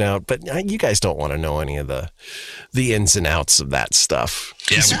information out. But you guys don't want to know any of the ins and outs of that stuff.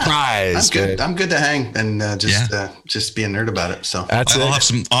 Yeah, surprise! I'm good to hang and just be a nerd about it. So I'll have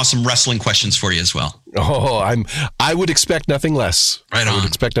some awesome wrestling questions for you as well. Oh, I would expect nothing less. Right on. I would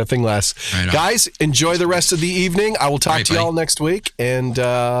expect nothing less. Right on. Guys, enjoy the rest of the evening. I will talk to you all next week, and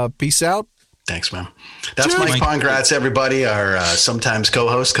peace out. Thanks, man. That's Mike Pongracz, everybody. Our sometimes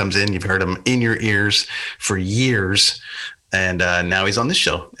co-host comes in. You've heard him in your ears for years, and now he's on this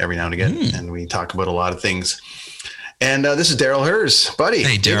show every now and again, and we talk about a lot of things. And this is Darryl Hurs, buddy.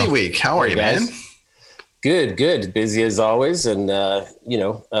 Hey, Darryl. Indie Week. How are you, man? Good. Busy as always, and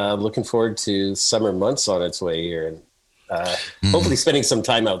looking forward to summer months on its way here, and hopefully spending some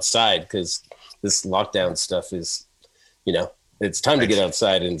time outside, because this lockdown stuff is, it's time to get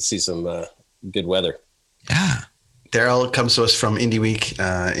outside and see some good weather. Yeah. Darryl comes to us from Indie Week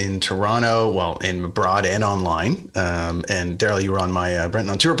in Toronto, in abroad and online. And Darryl, you were on my Brent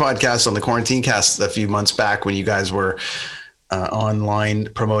on Tour podcast on the Quarantine Cast a few months back when you guys were online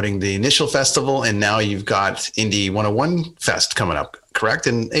promoting the initial festival, and now you've got Indie 101 Fest coming up, correct,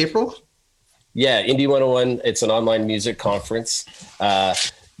 in April? Yeah, Indie 101. It's an online music conference.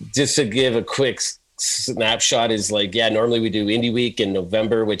 Just to give a quick snapshot is normally we do Indie Week in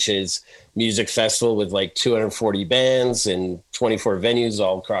November, which is music festival with 240 bands and 24 venues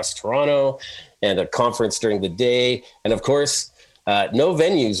all across Toronto, and a conference during the day. And of course, no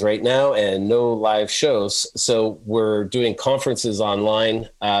venues right now and no live shows. So we're doing conferences online.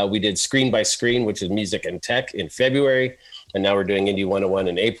 We did Screen by Screen, which is music and tech, in February. And now we're doing Indie 101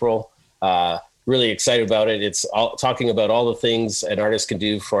 in April. Really excited about it. It's talking about all the things an artist can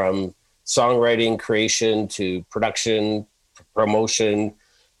do, from songwriting, creation, to production, promotion,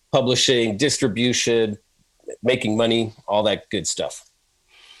 publishing, distribution, making money, all that good stuff.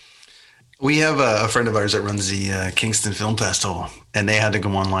 We have a friend of ours that runs the Kingston Film Festival, and they had to go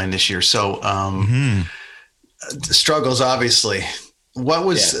online this year. So struggles, obviously.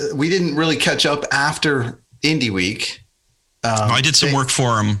 We didn't really catch up after Indie Week. I did some work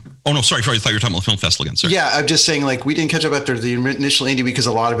for him. Oh, no, sorry. I thought you were talking about the film festival again. Sorry. Yeah, I'm just saying, we didn't catch up after the initial Indie Week because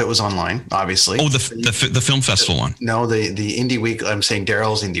a lot of it was online, obviously. Oh, the film festival one. No, the Indie Week. I'm saying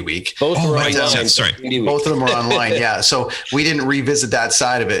Darryl's Indie Week. Both were right. online. Sorry. Both of them were online, yeah. So we didn't revisit that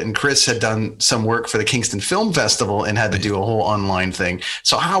side of it. And Chris had done some work for the Kingston Film Festival and had to do a whole online thing.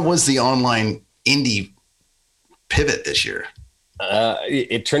 So how was the online Indie pivot this year?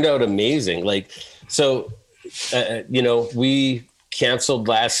 It turned out amazing. We canceled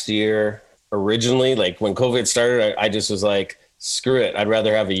last year originally. Like when COVID started, I just was like, screw it. I'd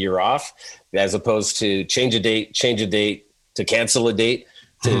rather have a year off as opposed to change a date, to cancel a date,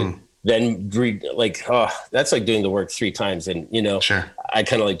 to then that's like doing the work 3 times. And, sure. I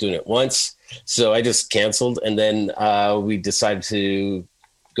kind of like doing it once. So I just canceled. And then we decided to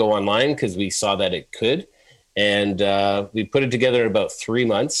go online because we saw that it could. And we put it together in about 3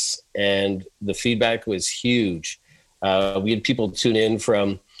 months, and the feedback was huge. We had people tune in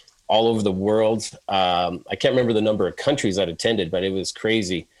from all over the world. I can't remember the number of countries that attended, but it was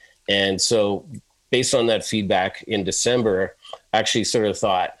crazy. And so based on that feedback in December, I actually sort of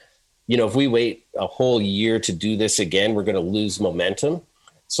thought, if we wait a whole year to do this again, we're going to lose momentum.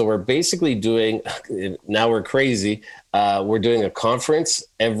 So we're basically doing, now we're crazy. We're doing a conference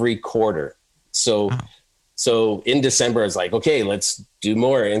every quarter. So in December, I was like, okay, let's do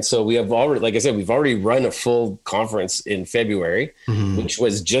more. And so we have already, like I said, we've already run a full conference in February, which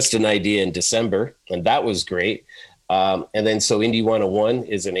was just an idea in December. And that was great. And then so Indie 101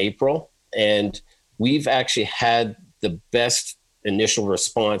 is in April. And we've actually had the best initial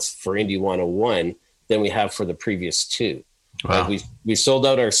response for Indie 101 than we have for the previous 2. Wow. We sold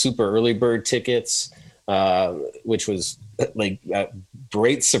out our super early bird tickets, which was like a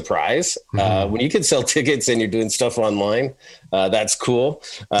great surprise. When you can sell tickets and you're doing stuff online, that's cool.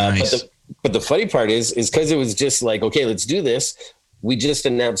 Nice. But the funny part is because it was just like, okay, let's do this. We just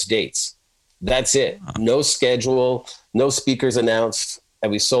announced dates. That's it. No schedule, no speakers announced.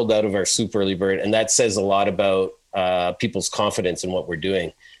 And we sold out of our super early bird. And that says a lot about people's confidence in what we're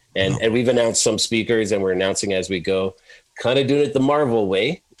doing. And we've announced some speakers, and we're announcing as we go, kind of doing it the Marvel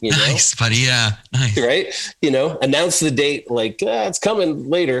way. Nice, buddy. Yeah. Nice. Right. Announce the date, like it's coming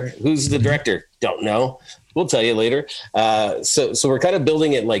later. Who's the director? Don't know. We'll tell you later. So we're kind of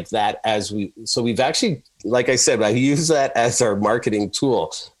building it like that so we've actually, like I said, I use that as our marketing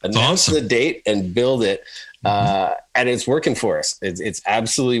tool. Announce the date and build it. And it's working for us. It's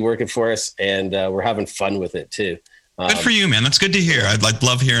absolutely working for us. And we're having fun with it too. Good for you, man. That's good to hear. I'd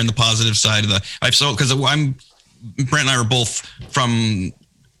love hearing the positive side of because Brent and I are both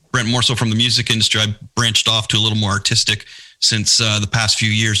Brent more so from the music industry. I branched off to a little more artistic since the past few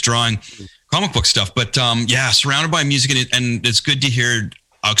years, drawing comic book stuff. But surrounded by music, and it's good to hear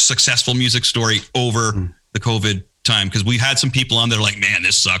a successful music story over the COVID time, because we had some people on there like, man,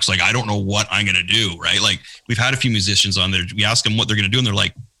 this sucks. Like, I don't know what I'm going to do. Right. Like, we've had a few musicians on there. We ask them what they're going to do, and they're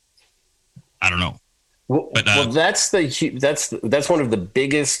like, I don't know. Well, that's one of the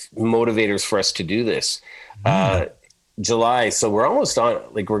biggest motivators for us to do this. July. So we're almost on,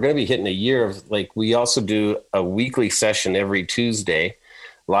 like, we're going to be hitting a year of, like, we also do a weekly session every Tuesday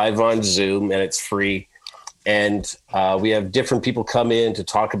live on Zoom, and it's free. And we have different people come in to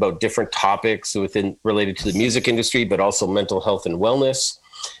talk about different topics related to the music industry, but also mental health and wellness.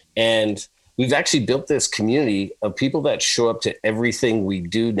 And we've actually built this community of people that show up to everything we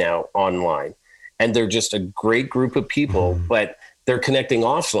do now online. And they're just a great group of people, but they're connecting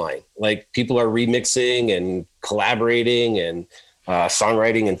offline. Like, people are remixing and collaborating and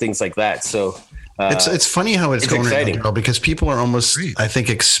songwriting and things like that. So it's funny how it's going right now, because people are almost, I think,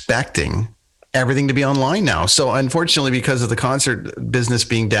 expecting everything to be online now. So unfortunately, because of the concert business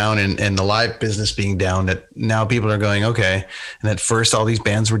being down and the live business being down, that now people are going, okay. And at first, all these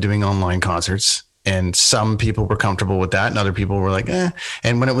bands were doing online concerts, and some people were comfortable with that, and other people were like, eh.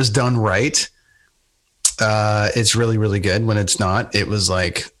 And when it was done right, it's really, really good. When it's not, it was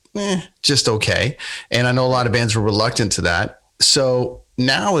like, just okay. And I know a lot of bands were reluctant to that. So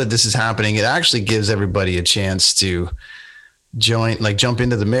now that this is happening, it actually gives everybody a chance to jump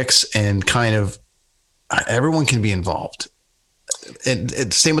into the mix, and kind of everyone can be involved.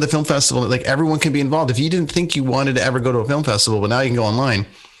 And same with the film festival. Like, everyone can be involved. If you didn't think you wanted to ever go to a film festival, but now you can go online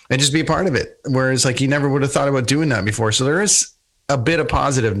and just be a part of it. Whereas, like, you never would have thought about doing that before. So there is a bit of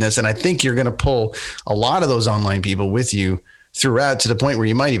positiveness. And I think you're going to pull a lot of those online people with you throughout, to the point where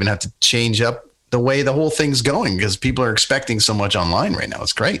you might even have to change up the way the whole thing's going, because people are expecting so much online right now.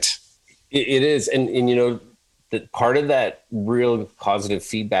 It's great. It is. And that part of that real positive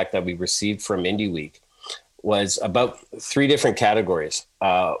feedback that we received from Indie Week was about 3 different categories.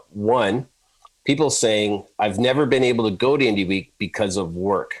 One, people saying, I've never been able to go to Indie Week because of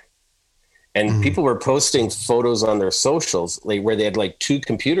work. And people were posting photos on their socials, like, where they had like 2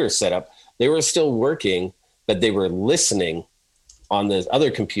 computers set up. They were still working, but they were listening on the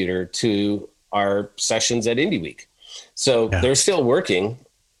other computer to our sessions at Indie Week. So they're still working.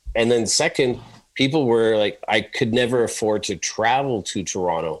 And then second, people were like, I could never afford to travel to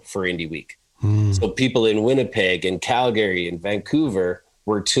Toronto for Indie Week. So people in Winnipeg and Calgary and Vancouver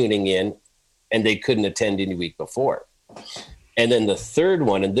were tuning in, and they couldn't attend any week before. And then the third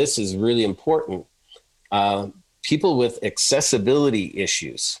one, and this is really important, people with accessibility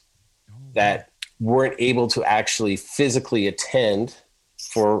issues that weren't able to actually physically attend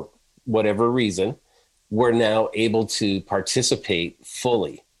for whatever reason were now able to participate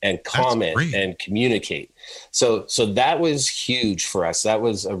fully and comment and communicate. So that was huge for us. That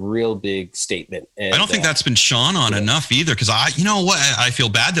was a real big statement. And I don't think that's been shone on enough either. Cause I feel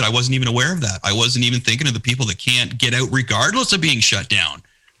bad that I wasn't even aware of that. I wasn't even thinking of the people that can't get out regardless of being shut down.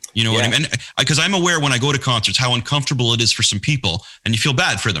 You know what I mean? Because I'm aware when I go to concerts, how uncomfortable it is for some people and you feel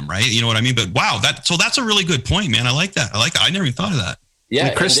bad for them, right? You know what I mean? But wow, that's a really good point, man. I like that. I never even thought of that. Yeah,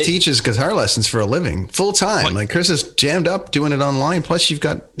 and Chris teaches guitar lessons for a living, full time. Like Chris is jammed up doing it online. Plus, you've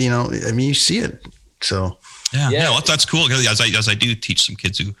got, you see it. So no, that's cool. As I do teach some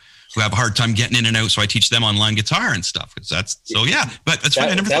kids who have a hard time getting in and out, so I teach them online guitar and stuff. But that's funny.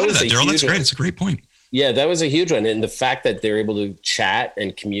 I never thought of that, Darryl. That's great. It's a great point. Yeah, that was a huge one. And the fact that they're able to chat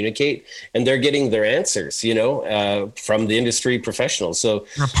and communicate and they're getting their answers, from the industry professionals. So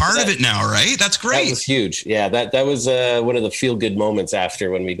you're a part of it now, right? That's great. That was huge. Yeah, that was one of the feel good moments after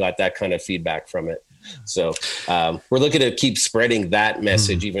when we got that kind of feedback from it. So we're looking to keep spreading that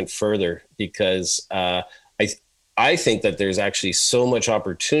message even further because I think that there's actually so much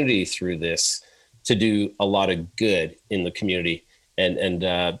opportunity through this to do a lot of good in the community. And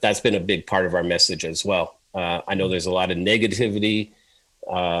that's been a big part of our message as well. I know there's a lot of negativity.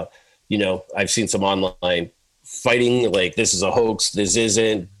 I've seen some online fighting, like this is a hoax, this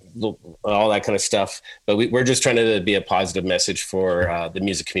isn't, all that kind of stuff. But we're just trying to be a positive message for the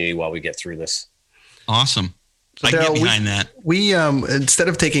music community while we get through this. Awesome. I can get behind that. We instead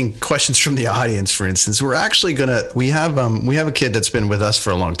of taking questions from the audience, for instance, we're actually we have a kid that's been with us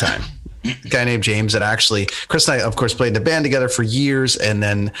for a long time. A guy named James that actually, Chris and I, of course, played in a band together for years. And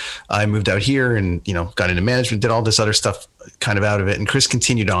then I moved out here and, got into management, did all this other stuff kind of out of it. And Chris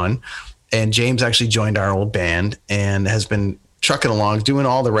continued on. And James actually joined our old band and has been trucking along, doing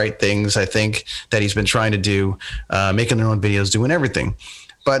all the right things, I think, that he's been trying to do, making their own videos, doing everything.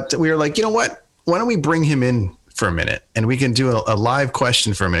 But we were like, you know what? Why don't we bring him in for a minute and we can do a live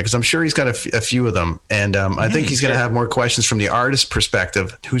question for a minute because I'm sure he's got a few of them and I think he's going to have more questions from the artist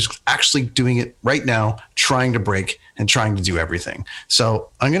perspective who's actually doing it right now, trying to break and trying to do everything. So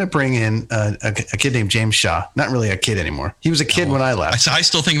I'm going to bring in a kid named James Shaw. Not really a kid anymore. He was a kid when I left. I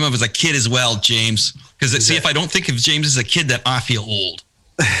still think of him as a kid as well, James, because if I don't think of James as a kid, that I feel old.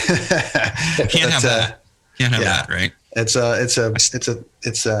 Can't have that. Can't have that, right? It's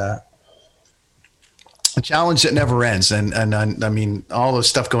a challenge that never ends. And I mean, all the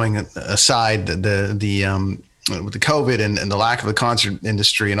stuff going aside, with the COVID and the lack of the concert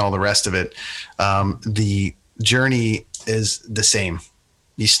industry and all the rest of it, the journey is the same.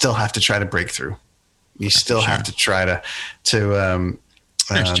 You still have to try to break through. You still have to try to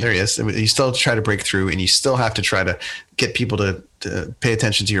there he is. You still try to break through and you still have to try to get people to pay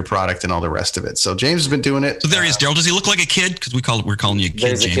attention to your product and all the rest of it. So James has been doing it. So there he is, Darryl. Does he look like a kid? Because we're calling you a kid,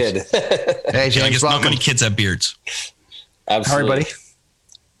 There's James. A kid. Hey, James, I guess welcome. not many kids have beards. Absolutely. How are you, buddy?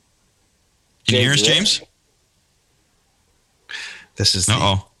 Can you hear us, James? This is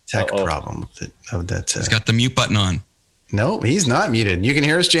the tech problem of that. He's got the mute button on. No, he's not muted. You can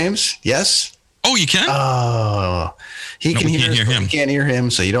hear us, James? Yes? Oh, you can? Oh, we can't hear him. You can't hear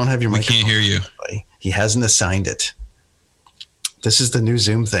him, so you don't have your microphone. We can't hear you. He hasn't assigned it. This is the new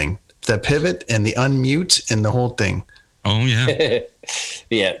Zoom thing. The pivot and the unmute and the whole thing. Oh, yeah.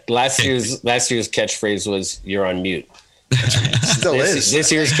 Yeah. Last year's catchphrase was, "You're on mute." Still is.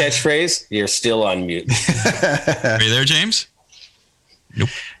 This year's catchphrase, "You're still on mute." Are you there, James?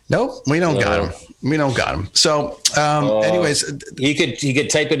 Nope. We don't got him. We don't got him. So, anyways, he could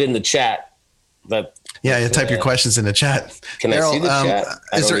type it in the chat. But yeah, type your questions in the chat. Can Darryl, I see the chat?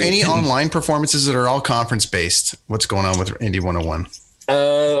 Is there any online performances that are all conference based? What's going on with Indie 101?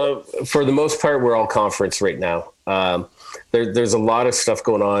 For the most part, we're all conference right now. There's a lot of stuff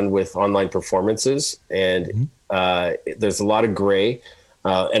going on with online performances, and there's a lot of gray,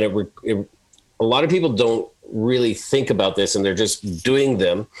 and a lot of people don't really think about this, and they're just doing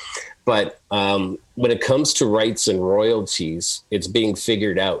them. But when it comes to rights and royalties, it's being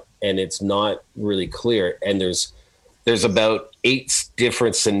figured out, and it's not really clear. And there's about 8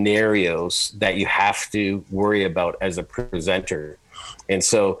 different scenarios that you have to worry about as a presenter. And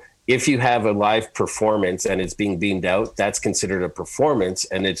so if you have a live performance and it's being beamed out, that's considered a performance.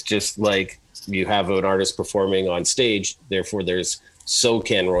 And it's just like you have an artist performing on stage, therefore there's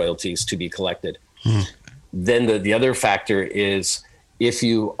SOCAN royalties to be collected. Then the other factor is If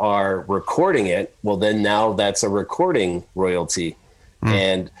you are recording it, well, then now that's a recording royalty.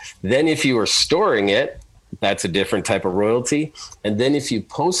 And then if you are storing it, that's a different type of royalty. And then if you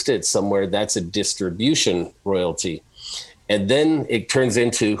post it somewhere, that's a distribution royalty. And then it turns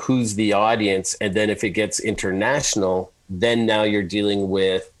into who's the audience. And then if it gets international, then now you're dealing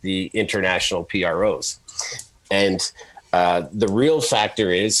with the international PROs. And the real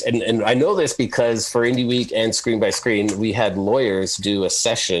factor is, and I know this because for Indie Week and Screen by Screen, we had lawyers do a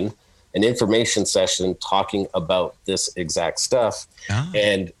session, an information session talking about this exact stuff.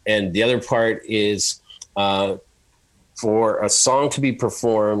 And the other part is for a song to be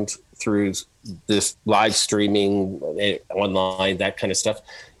performed through this live streaming online, that kind of stuff,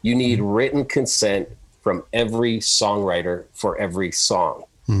 you need written consent from every songwriter for every song.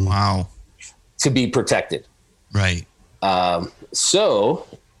 Wow. To be protected. Right. So,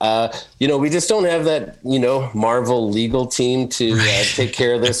 we just don't have that, Marvel legal team to take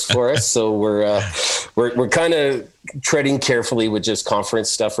care of this for us. So we're kind of treading carefully with just conference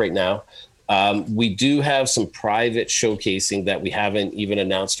stuff right now. We do have some private showcasing that we haven't even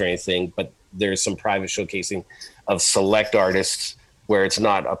announced or anything, but there's some private showcasing of select artists where it's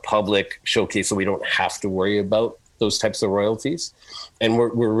not a public showcase, so we don't have to worry about those types of royalties. And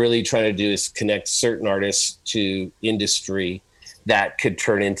we're really trying to do is connect certain artists to industry that could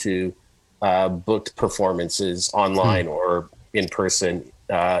turn into booked performances online or in person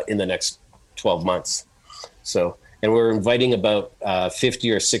in the next 12 months. So, and we're inviting about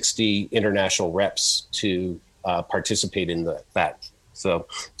 50 or 60 international reps to participate in that. So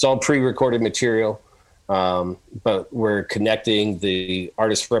it's all pre-recorded material, but we're connecting the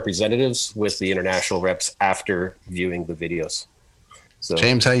artist representatives with the international reps after viewing the videos. So,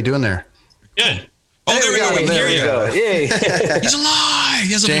 James, how you doing there? Good. Oh, there we go. There we go. Yay. He's alive.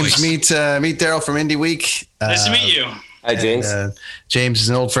 He has a James, voice. meet Darryl from Indie Week. Nice to meet you. Hi, James. James is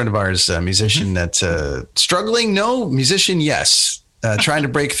an old friend of ours, a musician that's struggling. No, musician, yes. Trying to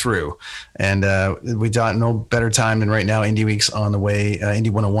break through. And we thought no better time than right now. Indie Week's on the way.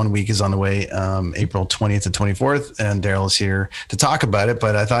 Indie 101 Week is on the way, April 20th and 24th. And Darryl is here to talk about it.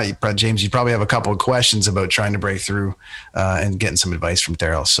 But I thought, James, you probably have a couple of questions about trying to break through and getting some advice from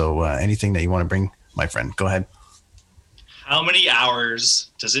Darryl. So anything that you want to bring, my friend, go ahead. How many hours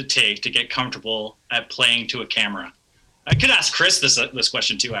does it take to get comfortable at playing to a camera? I could ask Chris this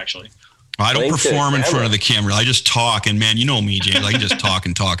question too, actually. I don't perform in front of the camera. I just talk. And man, you know me, James. I can just talk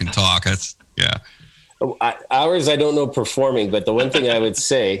and talk and talk. That's, yeah. Hours, I don't know performing, but the one thing I would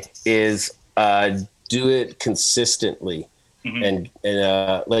say is do it consistently. And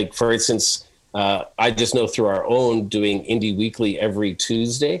like, for instance, I just know through our own doing Indie Weekly every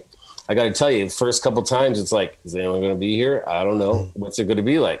Tuesday, I got to tell you, the first couple times, it's like, is anyone going to be here? I don't know. What's it going to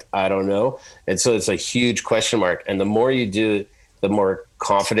be like? I don't know. And so it's a huge question mark. And the more you do it, the more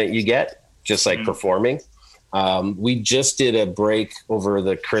confident you get, just like performing. We just did a break over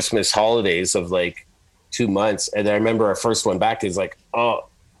the Christmas holidays of like 2 months. And I remember our first one back is like, oh,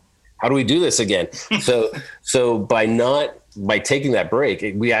 how do we do this again? So by taking that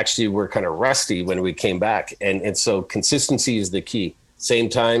break, we actually were kind of rusty when we came back. And so consistency is the key. Same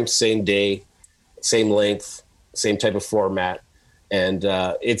time, same day, same length, same type of format. And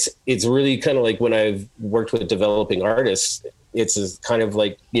it's really kind of like when I've worked with developing artists, it's kind of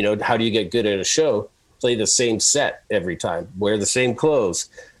like, how do you get good at a show? Play the same set every time, wear the same clothes,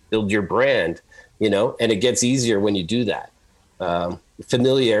 build your brand, and it gets easier when you do that.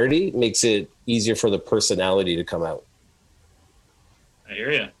 Familiarity makes it easier for the personality to come out. I hear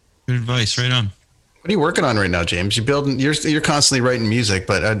you. Good advice. Right on. What are you working on right now, James? You're constantly writing music,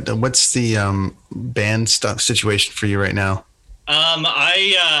 but what's the band stuff situation for you right now?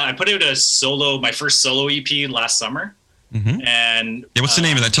 I put out my first solo EP last summer. And what's the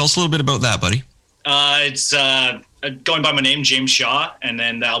name of that? Tell us a little bit about that, buddy. It's going by my name, James Shaw, and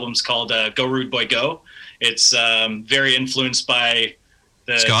then the album's called Go Rude Boy Go. It's very influenced by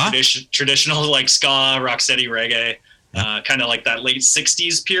the traditional like ska, rocksteady, reggae, kind of like that late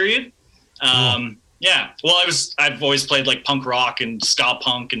 60s period. Cool. Yeah. Well, I've always played like punk rock and ska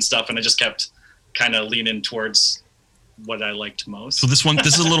punk and stuff, and I just kept kind of leaning towards what I liked most. So this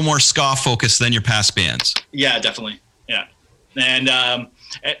is a little more ska focused than your past bands. Yeah, definitely. Yeah. And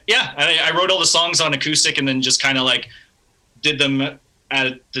I wrote all the songs on acoustic and then just kind of like did them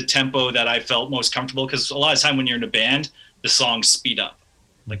at the tempo that I felt most comfortable. Because a lot of time when you're in a band, the songs speed up,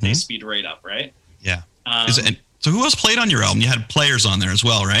 like they speed right up, right? Yeah. So who else played on your album? You had players on there as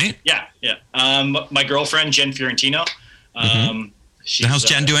well, right? Yeah. My girlfriend, Jen Fiorentino. How's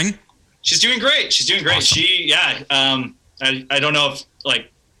Jen doing? She's doing great. Awesome. I don't know if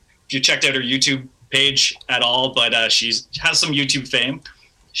you checked out her YouTube page at all, but she has some YouTube fame.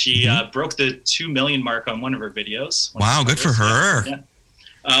 She broke the 2 million mark on one of her videos. Wow, good for her. Yeah.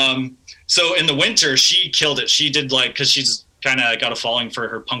 So in the winter, she killed it. She did because she's kind of got a following for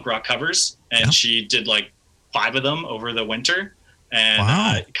her punk rock covers, and she did 5 of them over the winter,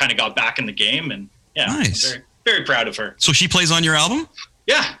 and kind of got back in the game. And nice. I'm very, very proud of her. So she plays on your album?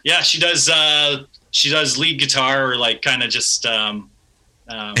 Yeah, she does. She does lead guitar or kind of just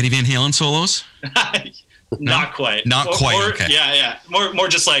Eddie Van Halen solos. Not quite. Okay. Yeah. More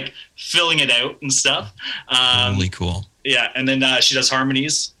just filling it out and stuff. Really cool. Yeah, and then she does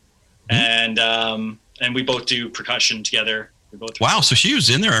harmonies, and we both do percussion together. So she was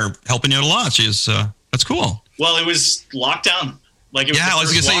in there helping you out a lot. She's that's cool. Well, it was lockdown. I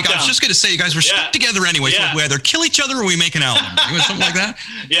was just gonna say you guys were stuck together anyway. So we either kill each other or we make an album. It was something like that.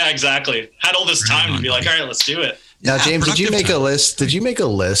 Yeah, exactly. Had all this time to be all right, let's do it. Now, James, did you make a list? Did you make a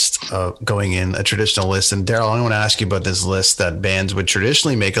list going in, a traditional list? And Darryl, I want to ask you about this list that bands would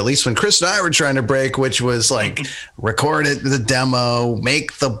traditionally make, at least when Chris and I were trying to break, which was record it, the demo,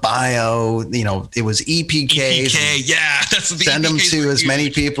 make the bio. It was EPKs. Yeah, that's the send them to as many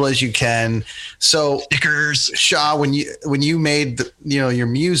people as you can. So stickers. Shaw, when you made your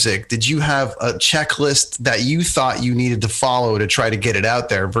music, did you have a checklist that you thought you needed to follow to try to get it out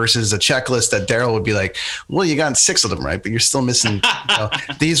there versus a checklist that Darryl would be like, well, you got 6 of them, right? But you're still missing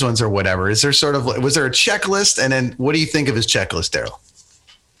these ones or whatever. Is there was there a checklist? And then what do you think of his checklist, Darryl?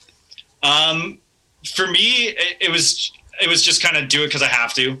 For me, it was just kind of do it because I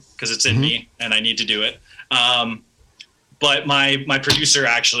have to, because it's in me and I need to do it. But my producer,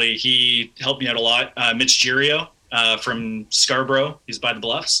 actually, he helped me out a lot. Mitch Girio from Scarborough. He's by the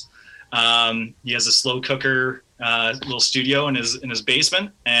Bluffs. He has a slow cooker little studio in his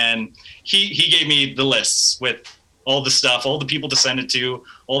basement, and he gave me the lists with all the stuff, all the people to send it to,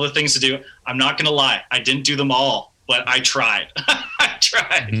 all the things to do. I'm not gonna lie, I didn't do them all, but I tried.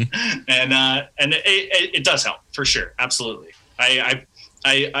 And it does help for sure, absolutely. I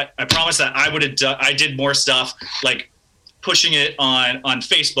promise that I did more stuff pushing it on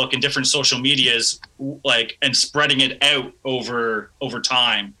Facebook and different social medias, and spreading it out over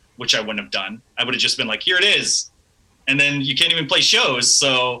time, which I wouldn't have done. I would have just been here it is. And then you can't even play shows.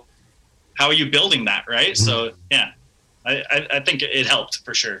 So how are you building that? Right. So yeah, I think it helped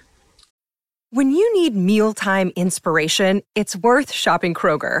for sure. When you need mealtime inspiration, it's worth shopping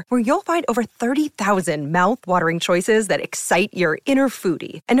Kroger, where you'll find over 30,000 mouth-watering choices that excite your inner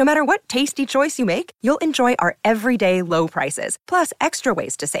foodie. And no matter what tasty choice you make, you'll enjoy our everyday low prices, plus extra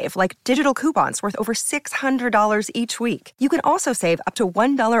ways to save, like digital coupons worth over $600 each week. You can also save up to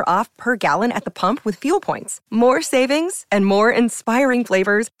 $1 off per gallon at the pump with fuel points. More savings and more inspiring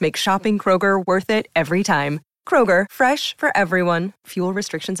flavors make shopping Kroger worth it every time. Kroger, fresh for everyone. Fuel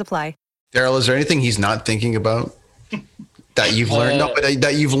restrictions apply. Darryl, is there anything he's not thinking about that you've learned? No, but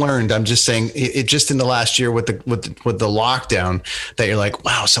that you've learned. I'm just saying, it just in the last year with the lockdown, that you're like,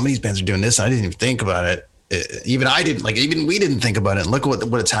 wow, some of these bands are doing this. And I didn't even think about it. Even I didn't. Even we didn't think about it. And look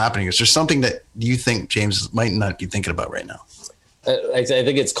what's happening. Is there something that you think James might not be thinking about right now? I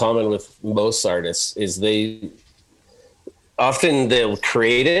think it's common with most artists is they'll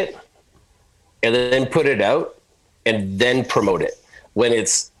create it and then put it out and then promote it. When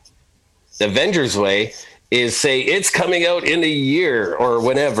it's the Avengers way is say it's coming out in a year or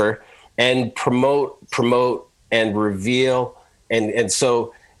whenever, and promote and reveal. And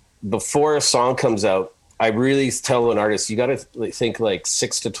so before a song comes out, I really tell an artist, you got to think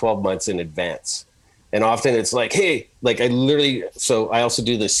 6 to 12 months in advance. And often it's hey, so I also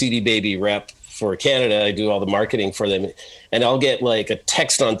do the CD Baby rep for Canada. I do all the marketing for them, and I'll get a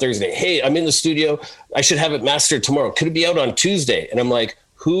text on Thursday. Hey, I'm in the studio. I should have it mastered tomorrow. Could it be out on Tuesday? And I'm like,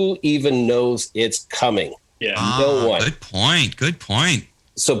 who even knows it's coming? Yeah. No one. Good point.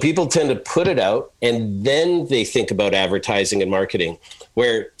 So people tend to put it out and then they think about advertising and marketing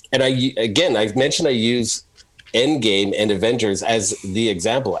I've mentioned I use Endgame and Avengers as the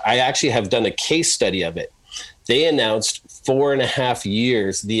example. I actually have done a case study of it. They announced 4.5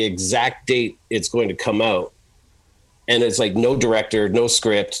 years, the exact date it's going to come out. And it's no director, no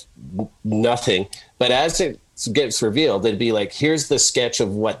script, nothing. But as it gets revealed, it'd be here's the sketch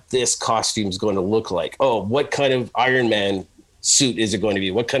of what this costume is going to look like. Oh, what kind of Iron Man suit is it going to be?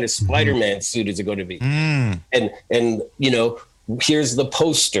 What kind of Spider-Man suit is it going to be? And here's the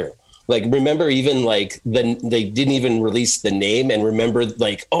poster. Remember even they didn't even release the name, and remember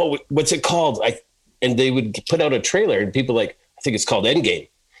oh, what's it called? And they would put out a trailer and people I think it's called Endgame,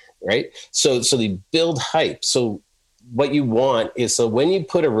 right? So they build hype. So what you want is, so when you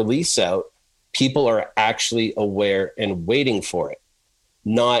put a release out, people are actually aware and waiting for it,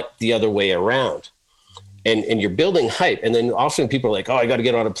 not the other way around. and you're building hype. And then often people are like, oh, I got to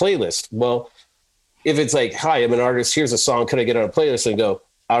get on a playlist. Well, if it's like, hi, I'm an artist, here's a song, could I get on a playlist? And go,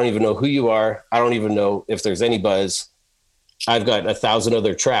 I don't even know who you are. I don't even know if there's any buzz. I've got 1,000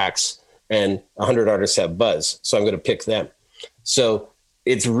 other tracks and 100 artists have buzz. So I'm going to pick them. So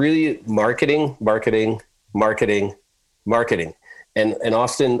it's really marketing. And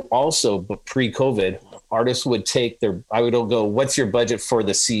often also pre-COVID, artists would take I would go, what's your budget for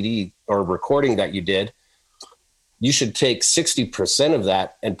the CD or recording that you did? You should take 60% of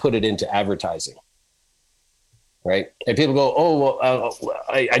that and put it into advertising. Right. And people go, oh, well,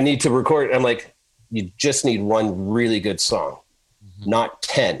 I need to record. I'm like, you just need one really good song, not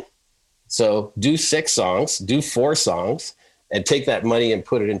 10. So do 6 songs, do 4 songs, and take that money and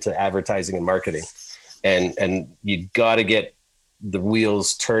put it into advertising and marketing. And you got to get the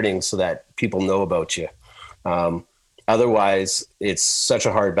wheels turning so that people know about you. Otherwise, it's such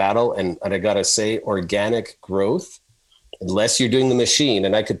a hard battle. And I got to say, organic growth, unless you're doing the machine,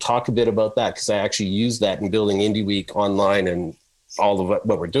 and I could talk a bit about that because I actually use that in building Indie Week online and all of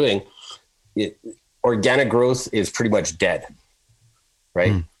what we're doing. Organic growth is pretty much dead,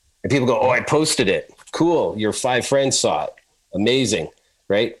 right? And people go, oh, I posted it. Cool. Your 5 friends saw it. Amazing,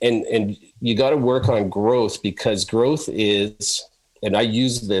 right? And you got to work on growth, because growth is, and I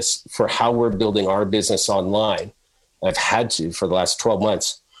use this for how we're building our business online. I've had to for the last 12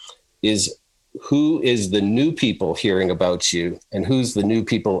 months, is who is the new people hearing about you and who's the new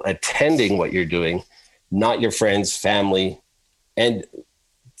people attending what you're doing, not your friends, family, and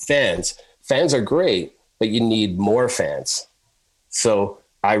fans. Fans are great, but you need more fans. So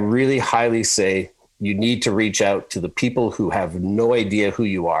I really highly say you need to reach out to the people who have no idea who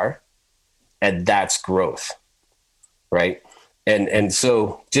you are, and that's growth, right? And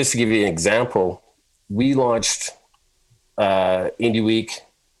so just to give you an example, we launched Indie Week,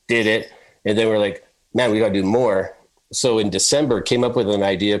 did it, and then we're like, man, we got to do more. So in December, came up with an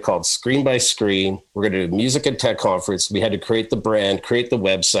idea called Screen by Screen. We're going to do music and tech conference. We had to create the brand, create the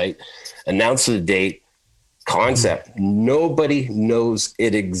website, announce the date, concept. Nobody knows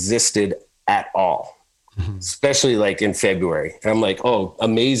it existed at all, especially like in February. And I'm like, oh,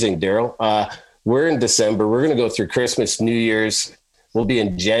 amazing, Darryl. We're in December. We're going to go through Christmas, New Year's. We'll be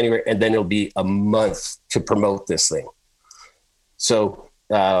in January, and then it'll be a month to promote this thing. So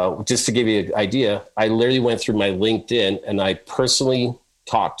just to give you an idea, I literally went through my LinkedIn and I personally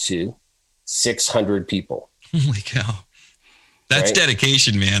talked to 600 people. Holy cow. That's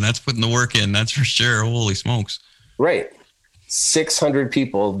dedication, man. That's putting the work in. That's for sure. Holy smokes. Right. 600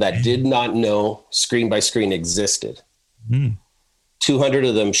 people that did not know Screen by Screen existed. 200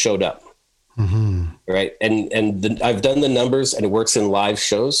 of them showed up. Right. And I've done the numbers, and it works in live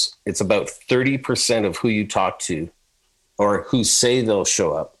shows. It's about 30% of who you talk to or who say they'll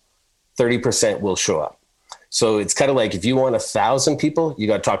show up, 30% will show up. So it's kind of like, if you want 1,000 people, you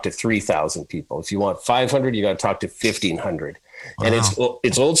got to talk to 3,000 people. If you want 500, you got to talk to 1,500. Wow. And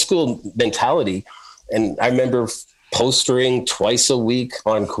it's old school mentality. And I remember postering twice a week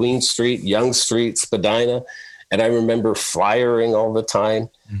on Queen Street, Yonge Street, Spadina. And I remember flyering all the time.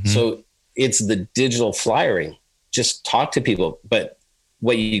 So it's the digital flyering. Just talk to people. But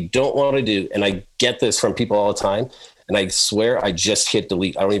what you don't want to do, and I get this from people all the time, and I swear I just hit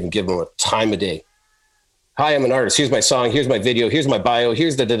delete. I don't even give them a time of day. Hi, I'm an artist. Here's my song. Here's my video. Here's my bio.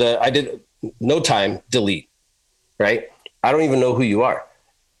 Here's I did no time, delete, right? I don't even know who you are.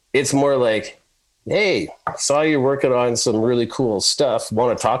 It's more like, hey, I saw you're working on some really cool stuff.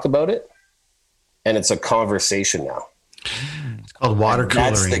 Want to talk about it? And it's a conversation now. It's called water cooling.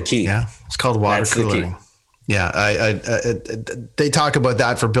 That's the key. Yeah, it's called water cooling. Yeah, they talk about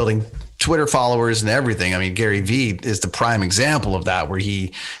that for building Twitter followers and everything. I mean, Gary Vee is the prime example of that, where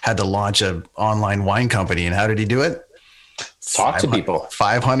he had to launch an online wine company. And how did he do it? Talk to people.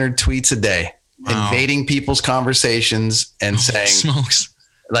 500 tweets a day, invading people's conversations and saying, smokes.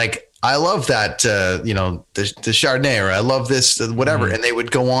 Like, I love that, the Chardonnay, or I love this, whatever. And they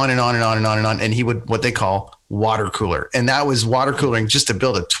would go on and on and on and on and on. And he would, what they call water cooler. And that was water cooling just to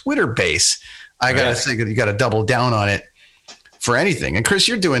build a Twitter base. I got to say that you got to double down on it for anything. And Chris,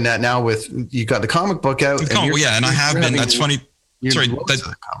 you're doing that now you got the comic book out. And I have been. That's funny. Sorry,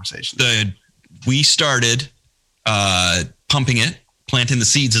 the conversation. We started pumping it, planting the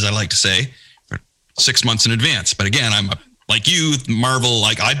seeds, as I like to say, for 6 months in advance. But again, I'm like you, Marvel.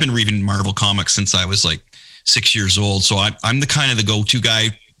 Like, I've been reading Marvel comics since I was like 6 years old. So I'm the kind of the go-to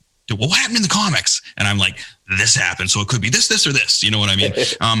guy. Well, what happened in the comics? And I'm like, this happened. So it could be this, or this. You know what I mean?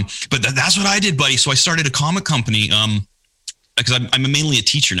 But that's what I did, buddy. So I started a comic company because I'm mainly a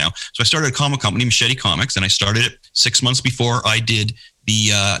teacher now. So I started a comic company, Machete Comics, and I started it 6 months before I did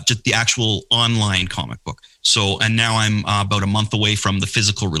just the actual online comic book. So, and now I'm about a month away from the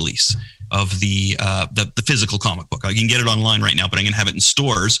physical release of the physical comic book. You can get it online right now, but I'm going to have it in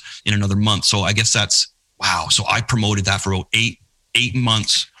stores in another month. So I guess that's, wow. So I promoted that for about eight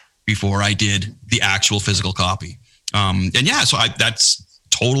months before I did the actual physical copy. And yeah, so that's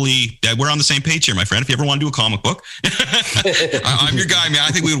totally, we're on the same page here, my friend. If you ever want to do a comic book, I'm your guy, man. I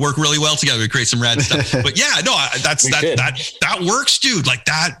think we would work really well together. We'd create some rad stuff. But yeah, no, that works, dude. Like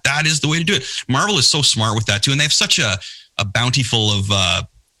that is the way to do it. Marvel is so smart with that too. And they have such a bountiful of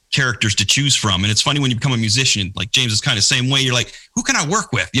characters to choose from. And it's funny when you become a musician, like James is kind of the same way. You're like, who can I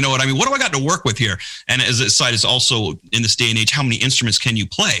work with? You know what I mean? What do I got to work with here? And as a side is also in this day and age, how many instruments can you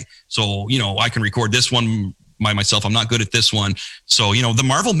play? So, you know, I can record this one by myself. I'm not good at this one. So, you know, the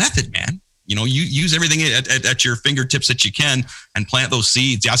Marvel method, man, you know, you use everything at your fingertips that you can and plant those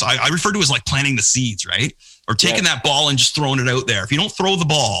seeds. Yeah. So I refer to it as like planting the seeds, right? Or taking that ball and just throwing it out there. If you don't throw the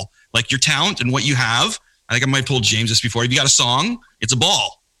ball, like your talent and what you have, I think I might have told James this before. If you got a song, it's a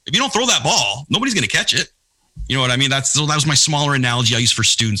ball. If you don't throw that ball, nobody's going to catch it. You know what I mean? That was my smaller analogy I use for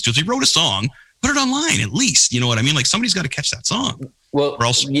students too. If you wrote a song, put it online at least. You know what I mean? Like somebody's got to catch that song. Well,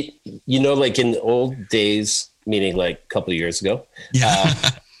 else, you know, like in the old days, meaning like a couple of years ago,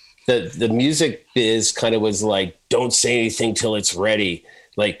 the music biz kind of was like, don't say anything till it's ready.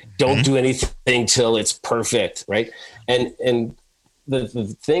 Like, don't do anything till it's perfect, right? And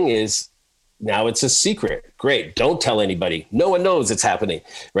the thing is, now it's a secret. Great. Don't tell anybody. No one knows it's happening,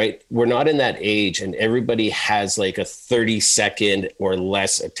 right? We're not in that age, and everybody has like a 30-second or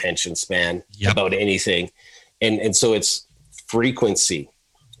less attention span about anything. And so it's frequency,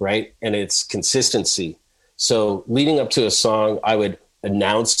 right? And it's consistency. So leading up to a song, I would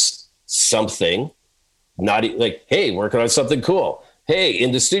announce something, not like, hey, working on something cool. Hey,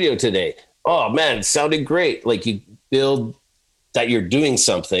 in the studio today. Oh man, it sounded great. Like you build that you're doing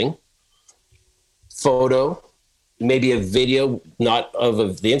something. Photo, maybe a video, not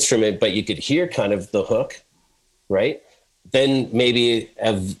of the instrument, but you could hear kind of the hook, right? Then maybe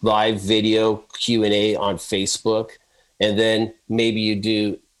a live video Q&A on Facebook. And then maybe you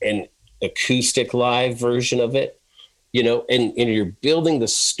do an acoustic live version of it, you know, and you're building the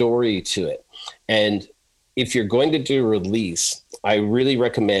story to it. And if you're going to do a release, I really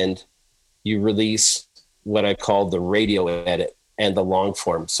recommend you release what I call the radio edit and the long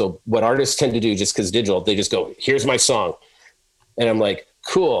form. So what artists tend to do, just because digital, they just go, here's my song. And I'm like,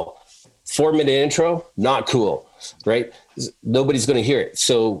 cool. 4-minute intro, not cool, right? Nobody's going to hear it.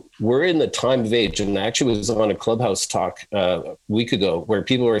 So we're in the time of age. And I actually was on a Clubhouse talk a week ago where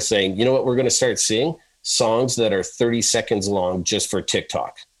people were saying, you know what, we're going to start seeing songs that are 30 seconds long just for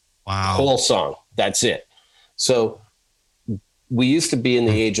TikTok. Wow. Whole song. That's it. So we used to be in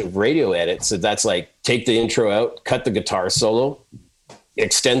the age of radio edits. So that's like, take the intro out, cut the guitar solo,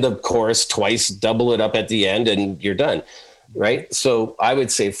 extend the chorus twice, double it up at the end, and you're done. Right. So I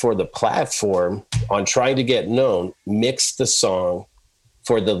would say for the platform on trying to get known, mix the song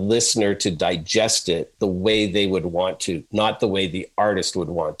for the listener to digest it the way they would want to, not the way the artist would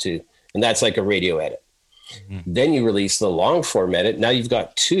want to. And that's like a radio edit. Mm-hmm. Then you release the long form edit. Now you've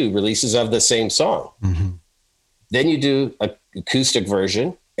got 2 releases of the same song. Mm-hmm. Then you do an acoustic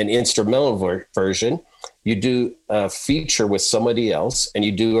version, an instrumental version. You do a feature with somebody else, and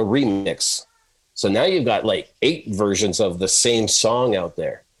you do a remix. So now you've got like 8 versions of the same song out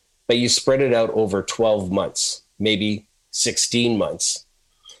there, but you spread it out over 12 months, maybe 16 months.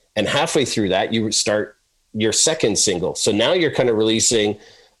 And halfway through that, you start your second single. So now you're kind of releasing,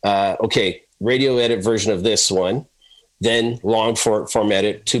 radio edit version of this one, then long form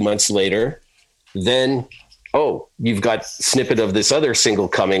edit 2 months later. Then, you've got snippet of this other single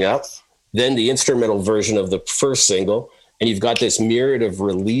coming up, then the instrumental version of the first single. And you've got this myriad of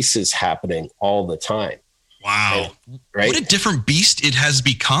releases happening all the time. Wow. Right? What a different beast it has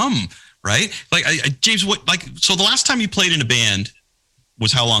become, right? Like, James, so the last time you played in a band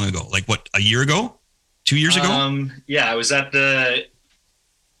was how long ago? Like, what, a year ago? 2 years ago? Yeah, I was at the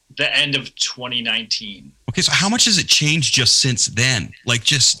end of 2019. Okay, so how much has it changed just since then? Like,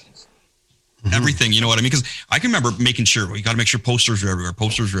 just everything, you know what I mean? Because I can remember making sure, you got to make sure posters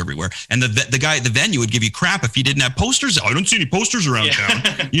are everywhere. And the guy at the venue would give you crap if he didn't have posters. I don't see any posters around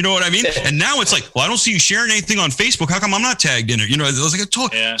town. You know what I mean? And now it's like, well, I don't see you sharing anything on Facebook. How come I'm not tagged in it? You know, I was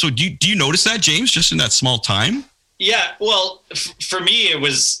like, So do you notice that, James, just in that small time? Yeah, well, for me, it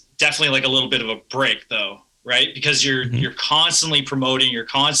was definitely like a little bit of a break, though, right? Because you're constantly promoting, you're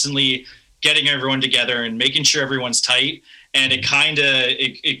constantly getting everyone together and making sure everyone's tight. And it kind of,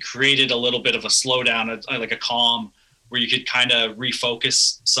 it created a little bit of a slowdown, like a calm where you could kind of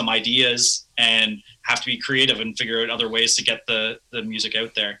refocus some ideas and have to be creative and figure out other ways to get the music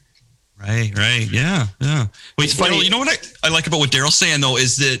out there. Right. Yeah. Wait, Darryl, you know what I like about what Darryl's saying though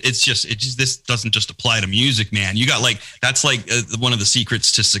is that it's just this doesn't just apply to music, man. You got that's one of the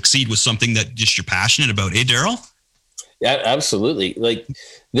secrets to succeed with something that just you're passionate about. Hey, Darryl? Yeah, absolutely. Like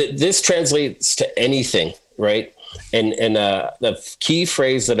this translates to anything, right? And the key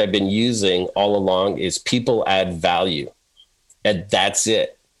phrase that I've been using all along is people add value, and that's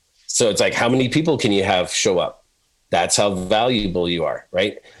it. So it's like, how many people can you have show up? That's how valuable you are,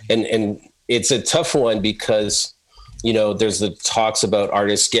 right? And it's a tough one because, there's the talks about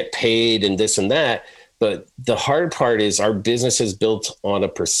artists get paid and this and that, but the hard part is our business is built on a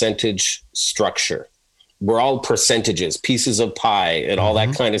percentage structure. We're all percentages, pieces of pie and all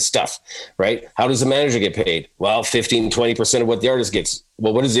that kind of stuff, right? How does the manager get paid? Well, 15, 20% of what the artist gets.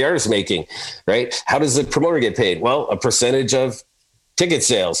 Well, what is the artist making, right? How does the promoter get paid? Well, a percentage of ticket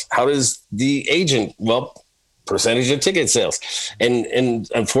sales. How does the agent? Well, percentage of ticket sales. And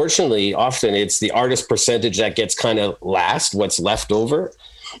unfortunately, often it's the artist percentage that gets kind of last, what's left over.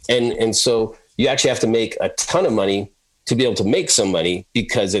 And so you actually have to make a ton of money to be able to make some money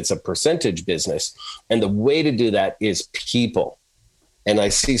because it's a percentage business. And the way to do that is people. And I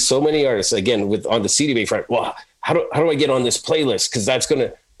see so many artists, again, on the CDB front, well, how do I get on this playlist? Because that's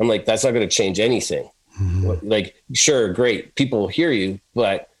not going to change anything. Mm-hmm. Like, sure, great. People hear you,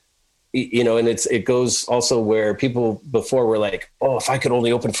 but and it goes also where people before were like, oh, if I could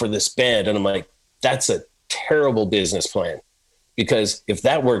only open for this band. And I'm like, that's a terrible business plan, because if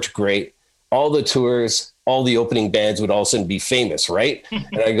that worked great, all the tours, all the opening bands would all of a sudden be famous, right?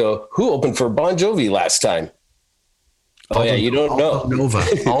 And I go, who opened for Bon Jovi last time? You don't know.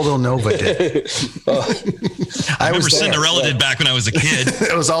 Aldo Nova did. I remember Cinderella did back when I was a kid.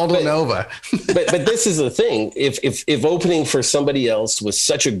 It was Aldo Nova. but this is the thing. If opening for somebody else was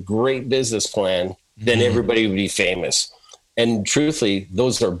such a great business plan, then everybody would be famous. And truthfully,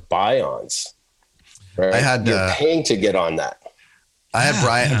 those are buy-ons. Right? You're paying to get on that. I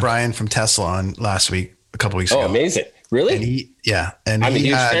had Brian from Tesla on last week, a couple weeks ago. Oh, amazing. Really? And I'm a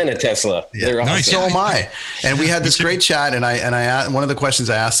huge fan of Tesla. Yeah, nice. So am I. And we had this great chat. And I one of the questions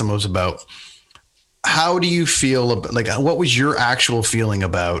I asked him was about, how do you feel about, what was your actual feeling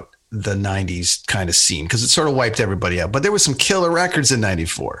about the 90s kind of scene? Because it sort of wiped everybody out. But there was some killer records in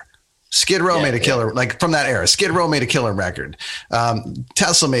 94. Skid Row made a killer, from that era. Skid Row made a killer record.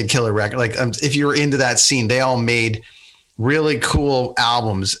 Tesla made killer record. If you were into that scene, they all made really cool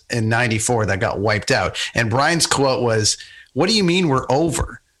albums in 94 that got wiped out. And Brian's quote was, what do you mean we're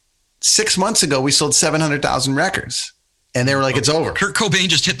over? 6 months ago, we sold 700,000 records. And they were like, it's over. Kurt Cobain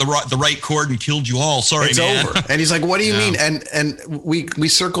just hit the right chord and killed you all. Sorry, it's man. over. And he's like, what do you mean? And we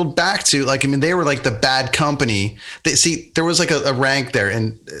circled back to, they were like the bad company. There was a rank there,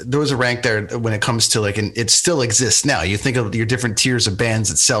 and there was a rank there when it comes to and it still exists now. You think of your different tiers of bands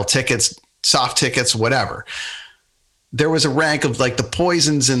that sell tickets, soft tickets, whatever. There was a rank of the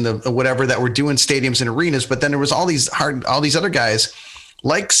Poisons and the whatever that were doing stadiums and arenas, but then there was all these other guys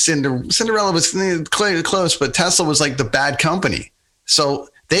like Cinderella was close, but Tesla was like the bad company. So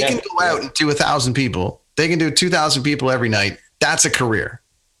they can go out and do 1,000 people. They can do 2,000 people every night. That's a career.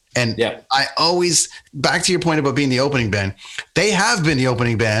 And I always, back to your point about being the opening band, they have been the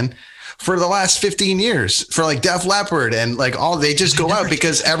opening band for the last 15 years for Def Leppard and they just go out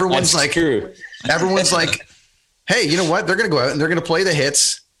because everyone's everyone's like, hey, you know what? They're going to go out and they're going to play the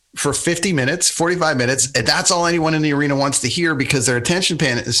hits for 50 minutes, 45 minutes. And that's all anyone in the arena wants to hear because their attention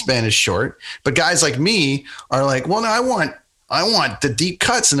span is short. But guys like me are like, well, no, I want the deep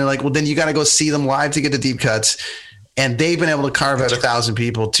cuts. And they're like, well, then you got to go see them live to get the deep cuts. And they've been able to carve out 1,000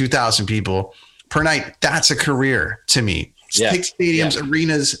 people, 2,000 people per night. That's a career to me. Yeah. Take stadiums,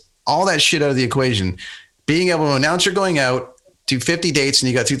 arenas, all that shit out of the equation. Being able to announce you're going out, do 50 dates and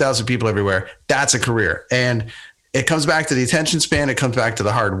you got 2,000 people everywhere. That's a career. And it comes back to the attention span. It comes back to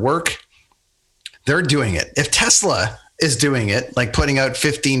the hard work. They're doing it. If Tesla is doing it, putting out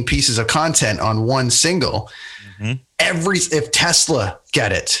 15 pieces of content on one single, if Tesla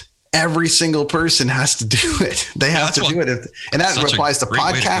get it, every single person has to do it. They have to do it. And that applies to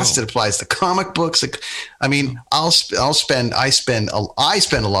podcasts. It applies to comic books. I mean, I spend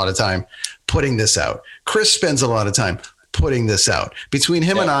a lot of time putting this out. Chris spends a lot of time putting this out. Between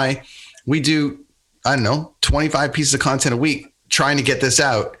him and I, we do, 25 pieces of content a week trying to get this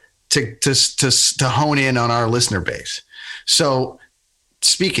out to hone in on our listener base. So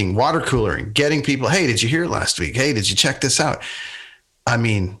speaking, water coolering, getting people, hey, did you hear it last week? Hey, did you check this out? I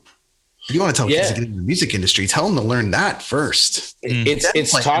mean, you want to tell kids to get into the music industry, tell them to learn that first.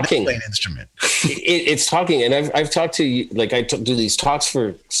 It's talking. Play an instrument. it's talking. And I've talked to, like, I do these talks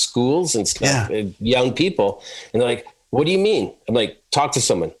for schools and stuff, and young people, and they're like, what do you mean? I'm like, talk to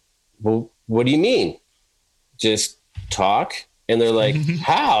someone. Well, what do you mean? Just talk. And they're like,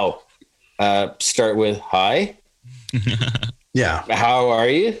 how? Start with hi. Yeah. How are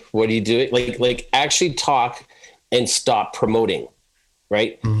you? What are you doing? Like actually talk and stop promoting,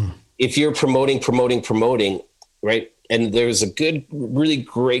 right? Mm. If you're promoting, right? And there's a good, really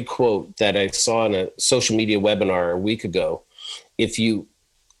great quote that I saw in a social media webinar a week ago. If you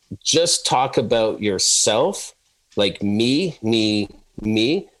just talk about yourself, like me,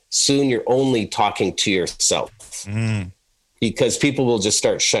 soon you're only talking to yourself, because people will just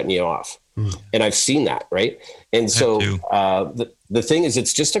start shutting you off. And I've seen that, right? And so the thing is,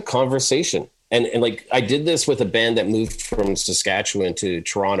 it's just a conversation. And like, I did this with a band that moved from Saskatchewan to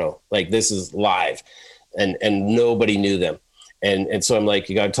Toronto. Like, this is live, and nobody knew them. And so I'm like,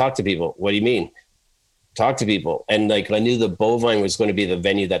 you got to talk to people. What do you mean? Talk to people. And like, I knew the Bovine was going to be the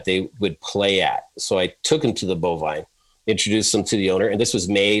venue that they would play at. So I took them to the Bovine, introduced them to the owner. And this was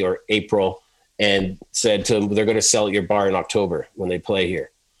May or April, and said to them, they're going to sell at your bar in October when they play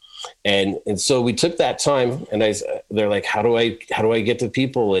here. And so we took that time, and they're like, how do I get to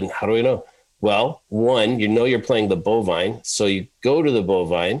people, and how do I know? Well, one, you're playing the Bovine. So you go to the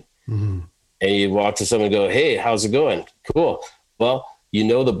Bovine, and you walk to someone and go, hey, how's it going? Cool. Well,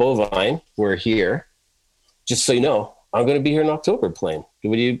 the Bovine, we're here. Just so you know, I'm going to be here in October playing.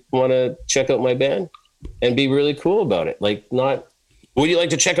 Would you want to check out my band and be really cool about it? Like, not, would you like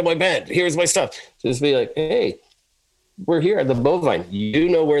to check out my band? Here's my stuff. Just be like, hey, we're here at the Bovine. You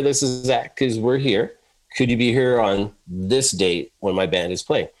know where this is at because we're here. Could you be here on this date when my band is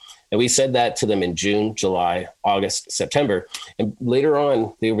playing? And we said that to them in June, July, August, September. And later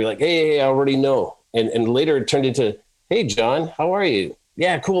on, they would be like, hey, I already know. And later it turned into, hey, John, how are you?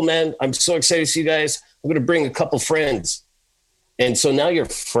 Yeah, cool, man. I'm so excited to see you guys. I'm going to bring a couple friends. And so now you're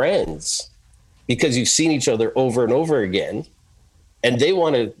friends because you've seen each other over and over again. And they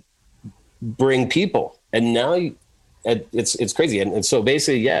want to bring people. And now it's crazy. And so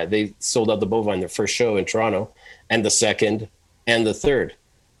basically, they sold out the Bovine, their first show in Toronto, and the second and the third.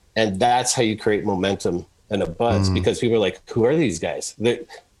 And that's how you create momentum and a buzz, because people are like, who are these guys? They're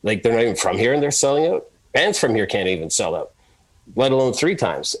not even from here and they're selling out. Bands from here can't even sell out, let alone 3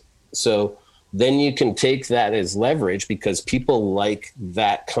 times. So then you can take that as leverage because people like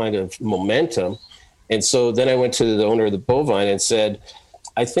that kind of momentum. And so then I went to the owner of the Bovine and said,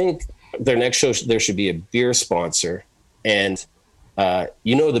 I think their next show, there should be a beer sponsor. And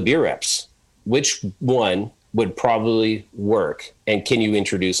the beer reps, which one would probably work, and can you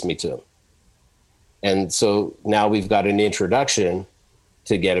introduce me to them? And so now we've got an introduction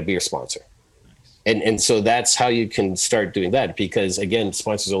to get a beer sponsor. And so that's how you can start doing that, because again,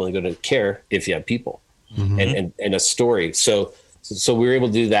 sponsors are only going to care if you have people and a story. So we were able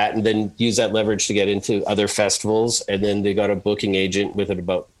to do that, and then use that leverage to get into other festivals. And then they got a booking agent within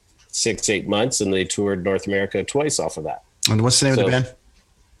about 6-8 months, and they toured North America twice off of that. And what's the name of the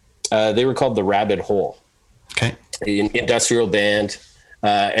band? They were called the Rabbit Hole. Okay. An industrial band.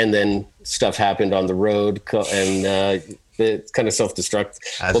 And then stuff happened on the road, and it kind of self-destruct.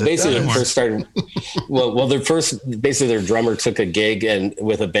 Basically their drummer took a gig and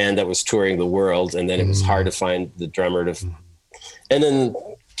with a band that was touring the world, and then it was hard to find the drummer and then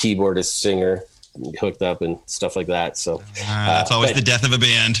keyboardist, singer hooked up and stuff like that. So that's always the death of a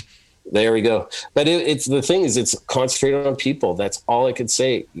band. There we go. But it's the thing is, it's concentrated on people. That's all I could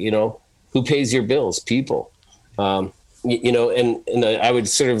say. Who pays your bills? People. And I would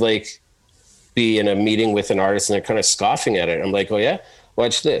sort of like be in a meeting with an artist and they're kind of scoffing at it. I'm like, oh yeah,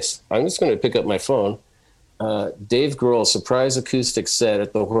 watch this. I'm just going to pick up my phone. Dave Grohl, surprise acoustic set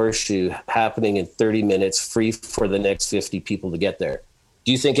at the Horseshoe, happening in 30 minutes, free for the next 50 people to get there.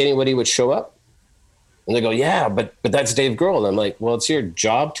 Do you think anybody would show up? And they go, yeah, but that's Dave Grohl. And I'm like, well, it's your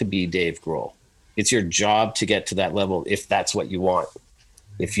job to be Dave Grohl. It's your job to get to that level if that's what you want.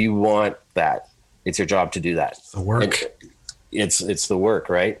 If you want that, it's your job to do that. It's the work. It's the work,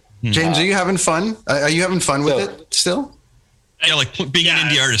 right? James, are you having fun? Are you having fun with it still? Yeah, like being an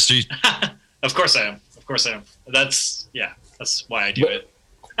indie artist. Of course I am. That's why I do it.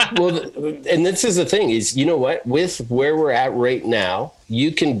 Well, and this is the thing is, you know what? With where we're at right now,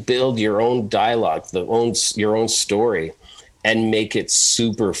 you can build your own dialogue, your own story, and make it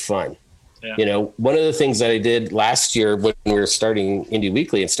super fun. Yeah. One of the things that I did last year when we were starting Indie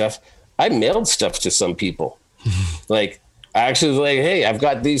Weekly and stuff, I mailed stuff to some people. Like, I actually was like, hey, I've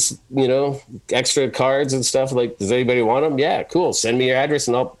got these, extra cards and stuff. Like, does anybody want them? Yeah, cool. Send me your address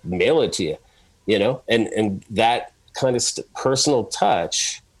and I'll mail it to you. And that kind of personal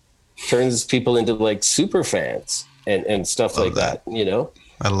touch turns people into like super fans and stuff like that, you know?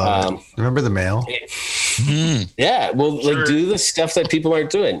 I love it. Remember the mail? Yeah. Well, like do the stuff that people aren't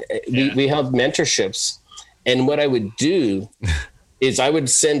doing. We have mentorships. And what I would do is I would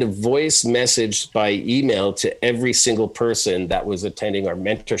send a voice message by email to every single person that was attending our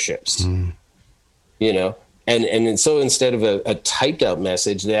mentorships, you know? And so instead of a typed out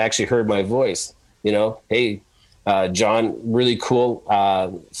message, they actually heard my voice, you know, hey, John, really cool.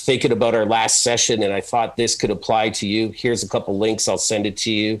 Thinking about our last session, and I thought this could apply to you. Here's a couple links. I'll send it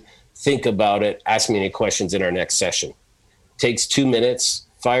to you. Think about it. Ask me any questions in our next session. Takes 2 minutes,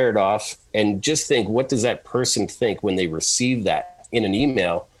 fire it off, and just think, what does that person think when they receive that in an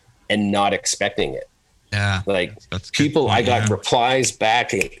email and not expecting it? Yeah. Like people, I got replies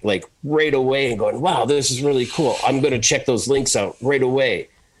back like right away and going, wow, this is really cool. I'm going to check those links out right away.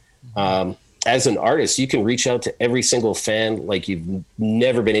 As an artist, you can reach out to every single fan like you've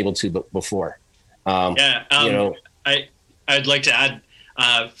never been able to before. You know, I'd like to add,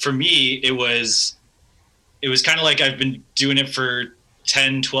 for me, it was kind of like I've been doing it for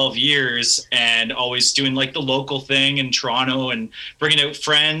 10, 12 years and always doing like the local thing in Toronto and bringing out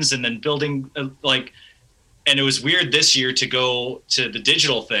friends and then building and it was weird this year to go to the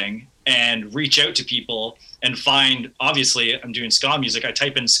digital thing and reach out to people and find, obviously I'm doing ska music. I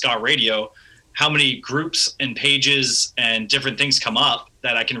type in ska radio, how many groups and pages and different things come up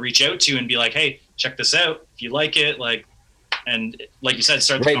that I can reach out to and be like, hey, check this out. If you like it, and like you said,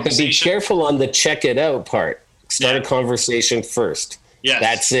 start the conversation. But be careful on the check it out part. Start a conversation first. Yeah,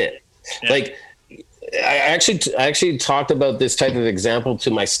 that's it. Yeah. Like I actually talked about this type of example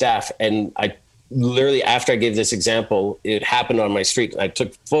to my staff, and I literally, after I gave this example, it happened on my street. I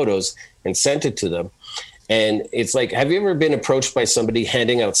took photos and sent it to them. And it's like, have you ever been approached by somebody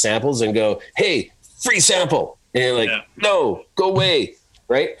handing out samples and go, hey, free sample? And you're like, no, go away.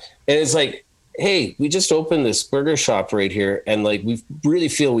 Right. And it's like, hey, we just opened this burger shop right here. And like, we really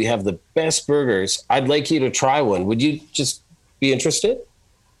feel we have the best burgers. I'd like you to try one. Would you just be interested?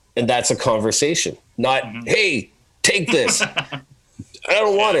 And that's a conversation, not, hey, take this. I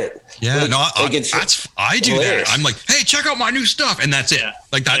don't want it. Yeah, no, I do that. I'm like, hey, check out my new stuff. And that's it.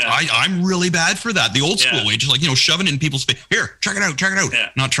 Like that. I'm really bad for that. The old school way, just like, you know, shoving it in people's face. Here, check it out. Yeah.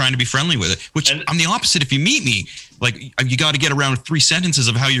 Not trying to be friendly with it, which I'm the opposite. If you meet me, like you got to get around 3 sentences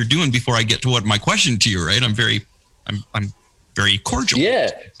of how you're doing before I get to what my question to you, right? I'm very cordial.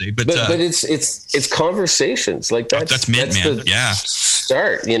 Yeah. But it's conversations like that. That's mint, man. Yeah.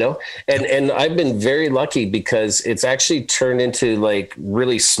 Start, you know, and I've been very lucky because it's actually turned into like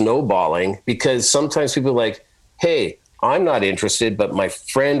really snowballing, because sometimes people are like, hey, I'm not interested, but my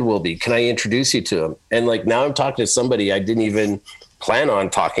friend will be. Can I introduce you to him? And like now I'm talking to somebody I didn't even plan on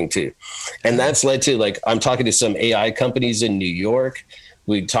talking to. And that's led to like, I'm talking to some AI companies in New York.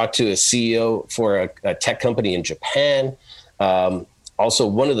 We talked to a CEO for a tech company in Japan. Also,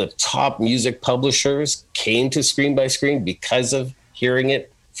 one of the top music publishers came to Screen by Screen because of hearing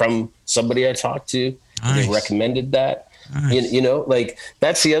it from somebody I talked to. Nice. They recommended that. Nice. You know, like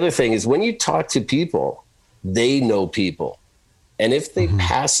that's the other thing is when you talk to people, they know people. And if they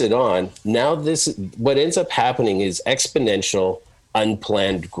pass it on, now what ends up happening is exponential,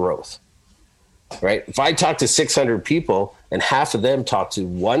 unplanned growth, right? If I talk to 600 people and half of them talk to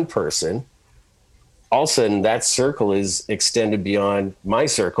one person, all of a sudden that circle is extended beyond my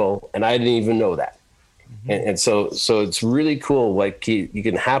circle. And I didn't even know that. And so it's really cool. Like you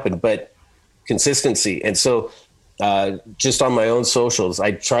can happen, but consistency. And so just on my own socials,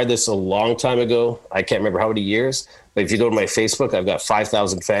 I tried this a long time ago. I can't remember how many years, but if you go to my Facebook, I've got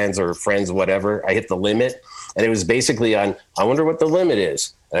 5,000 fans or friends, whatever. I hit the limit, and it was basically on, I wonder what the limit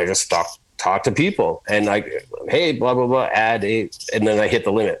is. And I just talk to people and like, hey, blah, blah, blah, add a, and then I hit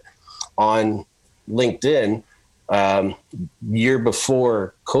the limit. On LinkedIn, year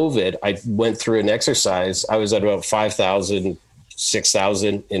before COVID, I went through an exercise. I was at about 5,000,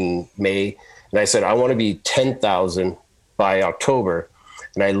 6,000 in May. And I said, I want to be 10,000 by October.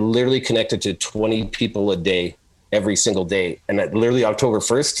 And I literally connected to 20 people a day, every single day. And literally October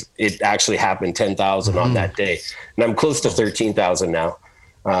 1st, it actually happened 10,000 on that day. And I'm close to 13,000 now.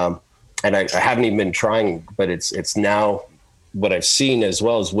 And I haven't even been trying, but it's now what I've seen as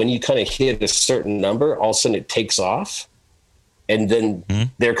well is when you kind of hit a certain number, all of a sudden it takes off and then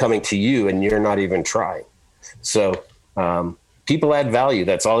they're coming to you and you're not even trying. So people add value.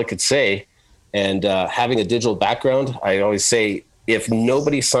 That's all I could say. And having a digital background, I always say, if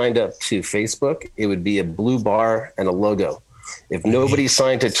nobody signed up to Facebook, it would be a blue bar and a logo. If nobody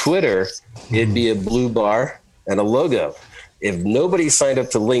signed to Twitter, it'd be a blue bar and a logo. If nobody signed up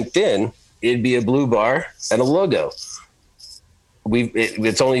to LinkedIn, it'd be a blue bar and a logo.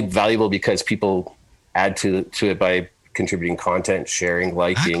 it's only valuable because people add to it by contributing content, sharing,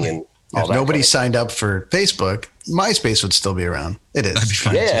 liking, and all if that. Nobody signed up for Facebook, MySpace would still be around. It is. That'd be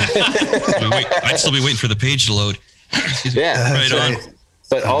fun. Yeah. I'd still be waiting for the page to load. Yeah. Right on.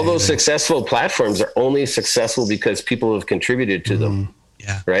 But all those successful platforms are only successful because people have contributed to them.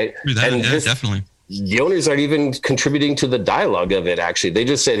 Yeah. Right. Definitely. The owners aren't even contributing to the dialogue of it. Actually, they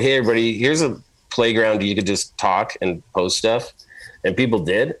just said, "Hey, everybody, here's a playground. You could just talk and post stuff," and people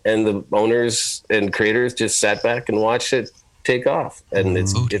did. And the owners and creators just sat back and watched it take off, and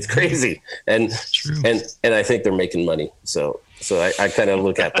it's crazy. And I think they're making money. So I kind of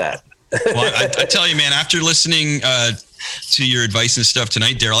look at that. Well, I tell you, man, after listening to your advice and stuff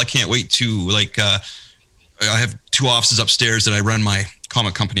tonight, Darryl, I can't wait to I have 2 offices upstairs that I run my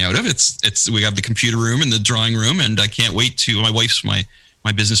comic company out of. We have the computer room and the drawing room, and I can't wait to. My wife's my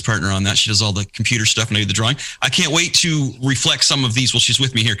business partner on that. She does all the computer stuff and I do the drawing. I can't wait to reflect some of these. Well, she's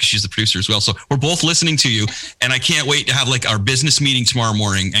with me here because she's the producer as well. So we're both listening to you, and I can't wait to have our business meeting tomorrow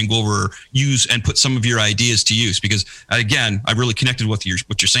morning and go over, use and put some of your ideas to use, because again, I really connected with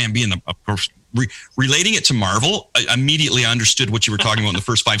what you're saying, being of course, relating it to Marvel. I immediately understood what you were talking about in the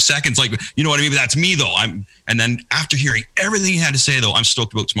first 5 seconds. You know what I mean? But that's me though. And then after hearing everything you had to say though, I'm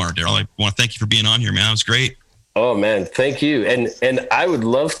stoked about tomorrow, Darryl. I want to thank you for being on here, man. It was great. Oh man, thank you. And I would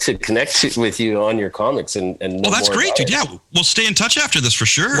love to connect with you on your comics and well, that's great, dude. Yeah, we'll stay in touch after this for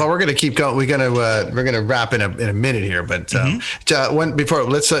sure. Well, we're going to keep going. We're going to wrap in a minute here, but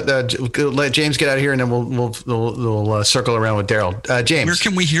let's let James get out of here, and then we'll circle around with Darryl. James, where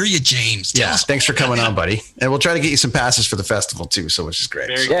can we hear you, James? Thanks for coming on, buddy. And we'll try to get you some passes for the festival too, which is great.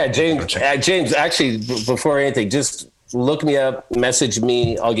 James. Actually, before anything, just look me up, message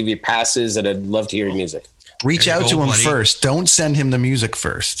me. I'll give you passes, and I'd love to hear your music. Reach out to him first. Don't send him the music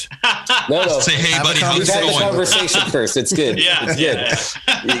first. No. Say, hey, buddy, how's it going? Have a conversation first. It's good. Yeah. It's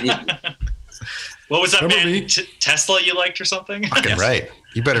good. What was that band, Tesla, you liked or something? Fucking right.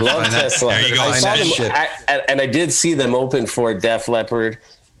 You better love find Tesla. That. There you go. And I did see them open for Def Leppard,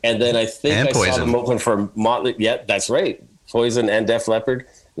 and then I think saw them open for Motley. Yeah, that's right. Poison and Def Leppard,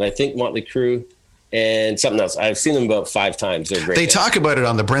 and I think Motley Crue. And something else. I've seen them about 5 times. They're great. They talk about it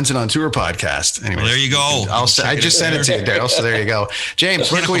on the Brenton on Tour podcast. Anyway, there you go. I just sent it to you, Darryl. So there you go. James,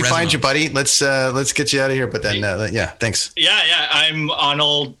 where can we find you, buddy? Let's get you out of here. But then, thanks. Yeah. I'm on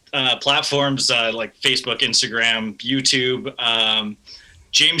all platforms like Facebook, Instagram, YouTube.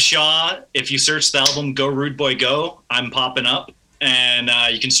 James Shaw. If you search the album "Go Rude Boy Go," I'm popping up, and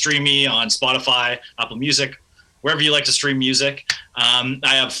you can stream me on Spotify, Apple Music, wherever you like to stream music.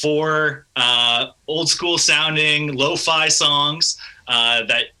 I have 4 old school sounding lo-fi songs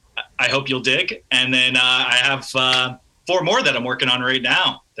that I hope you'll dig. And then I have 4 more that I'm working on right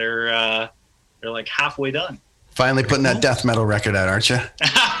now. They're like halfway done. Finally putting that death metal record out, aren't you?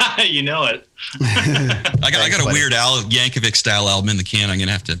 You know it. I got a weird Al Yankovic style album in the can. I'm going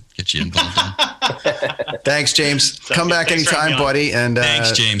to have to get you involved in. Thanks, James. Come back anytime, buddy. And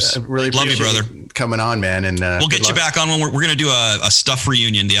thanks, James. Really love you, brother. Coming on, man. And we'll get you back on when we're going to do a Stuff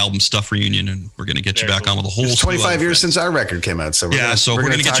reunion, the album Stuff reunion, and we're going to get you back on with a whole. It's 25 years since our record came out, so we're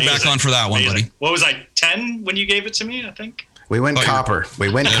going to get you back on for that one, buddy. What was I, 10 when you gave it to me? I think. We went copper. So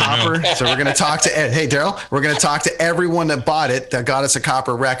we're going to talk to hey Darryl. We're going to talk to everyone that bought it that got us a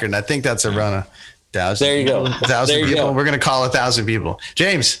copper record, and I think that's around 1,000. There you go. 1,000 people. Go. We're going to call 1,000 people.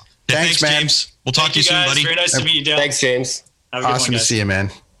 James, thanks, man. James. We'll talk to you soon, buddy. Very nice to meet you, Dale. Thanks, James. Awesome to see you,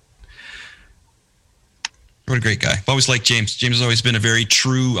 man. What a great guy. I've always liked James. James has always been a very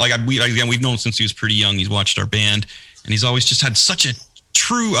true. We've known since he was pretty young. He's watched our band, and he's always just had such a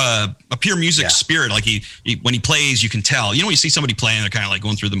true a pure music spirit. Like he when he plays, you can tell. You know, when you see somebody playing, they're kind of like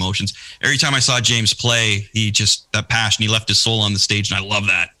going through the motions. Every time I saw James play, he just that passion. He left his soul on the stage, and I love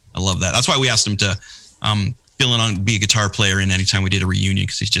that. That's why we asked him to fill in on be a guitar player in anytime we did a reunion,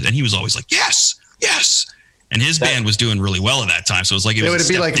 because he was always like yes. And his band was doing really well at that time, so it was like it would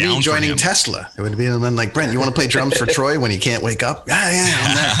be like me joining Tesla. It would be then like, Brent, you want to play drums for Troy when he can't wake up? Yeah.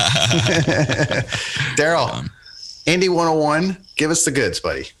 Darryl, Indie 101, give us the goods,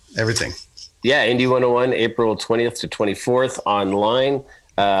 buddy. Everything. Yeah, Indie 101, April 20th to 24th online.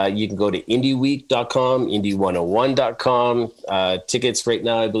 You can go to indieweek.com, indie101.com. Tickets right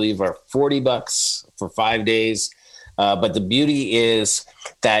now, I believe, are $40 for 5 days. But the beauty is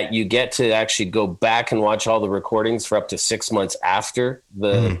that you get to actually go back and watch all the recordings for up to 6 months after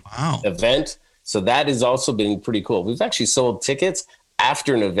the event. So that has also been pretty cool. We've actually sold tickets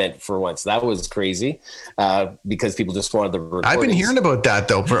after an event for once. That was crazy because people just wanted the recordings. I've been hearing about that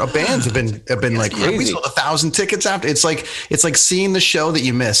though. For bands have been like, we sold 1,000 tickets after. It's like seeing the show that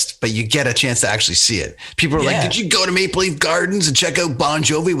you missed, but you get a chance to actually see it. People are like, did you go to Maple Leaf Gardens and check out Bon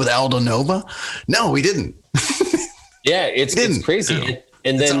Jovi with Aldo Nova? No, we didn't. Yeah, it's crazy. No.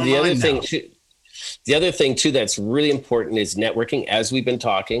 And then the other thing too that's really important is networking, as we've been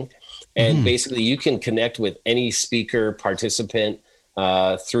talking. And basically you can connect with any speaker, participant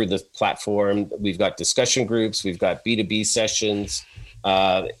through the platform. We've got discussion groups, we've got B2B sessions.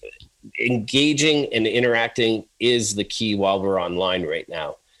 Engaging and interacting is the key while we're online right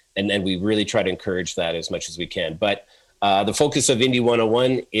now. And then we really try to encourage that as much as we can. But the focus of Indie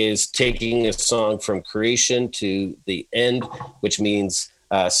 101 is taking a song from creation to the end, which means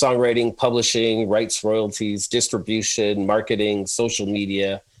songwriting, publishing, rights, royalties, distribution, marketing, social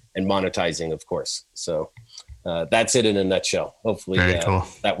media, and monetizing, of course. So that's it in a nutshell. Hopefully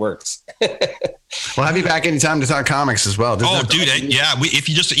that works. We'll have you back anytime to talk comics as well. If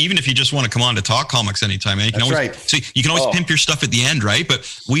you just want to come on to talk comics anytime, man, you can always pimp your stuff at the end, right? But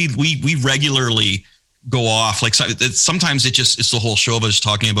we regularly go off. Like sometimes it's the whole show of us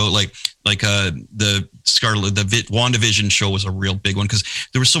talking about like the WandaVision show was a real big one because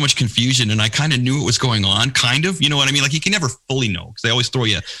there was so much confusion and I kind of knew what was going on, you know what I mean? Like you can never fully know because they always throw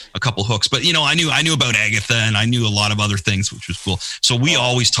you a couple hooks, but you know, I knew about Agatha and I knew a lot of other things, which was cool. So we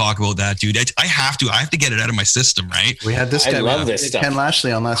always talk about that, dude. I have to get it out of my system, right? We had this guy, I love this stuff. Ken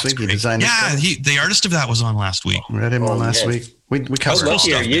Lashley on last week. He designed the artist of that was on last week. We had him on last week. We covered How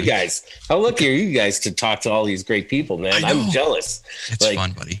lucky are you guys? How lucky are you guys to talk to all these great people, man? I'm jealous. It's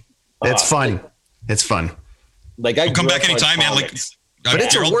fun, buddy. It's fun. It's fun. Like I come back anytime, man. But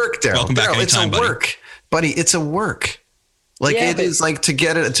it's a work, Darryl. Welcome back anytime, it's a work, buddy. It's a work. Like it is like to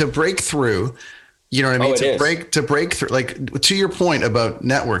get it to break through. You know what I mean? To break through. Like to your point about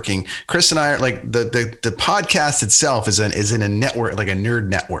networking, Chris and I are like the podcast itself is in a network, like a nerd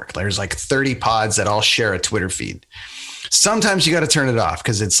network. There's like 30 pods that all share a Twitter feed. Sometimes you got to turn it off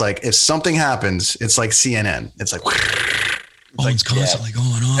because it's like if something happens, it's like CNN. It's like. It's constantly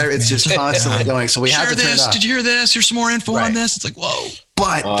going on. It's just constantly going. So we have to turn it off. Did you hear this? Here's some more info on this. It's like, whoa.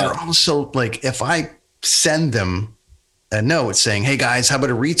 But they're also like, if I send them a note saying, hey guys, how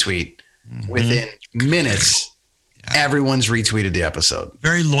about a retweet? Within minutes, everyone's retweeted the episode.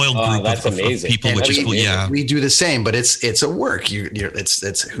 Very loyal group of people. We do the same, but it's a work.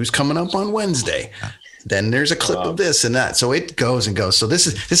 It's who's coming up on Wednesday. Then there's a clip of this and that. So it goes and goes. So this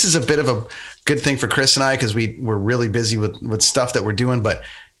is a bit of a good thing for Chris and I because we're really busy with stuff that we're doing, but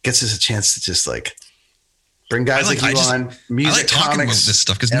gets us a chance to just like bring guys like you on. Music, I like talking comics, about this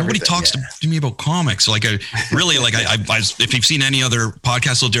stuff because nobody talks to me about comics. So like I really like I if you've seen any other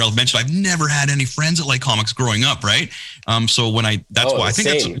podcast, Darryl mentioned, I've never had any friends that like comics growing up, right? So when I think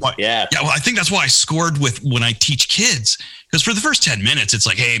that's why I scored with when I teach kids. Because for the first 10 minutes, it's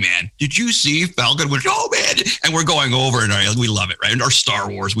like, hey, man, did you see Falcon? Oh, man. And we're going over and we love it, right? And our Star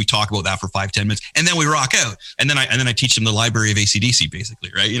Wars, we talk about that for 5-10 minutes. And then we rock out. And then I teach them the library of AC/DC,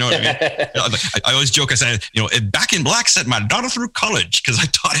 basically, right? You know what I mean? I always joke, I said, Back in Black sent my daughter through college because I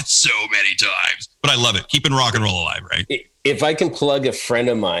taught it so many times. But I love it. Keeping rock and roll alive, right? If I can plug a friend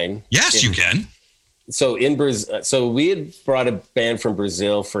of mine. Yes, you can. So in Brazil, so we had brought a band from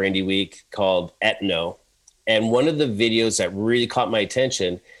Brazil for Indie Week called Etno. And one of the videos that really caught my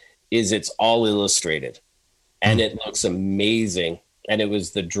attention is it's all illustrated and it looks amazing. And it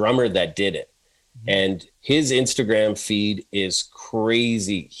was the drummer that did it. And his Instagram feed is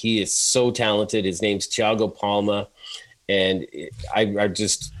crazy. He is so talented. His name's Thiago Palma. And I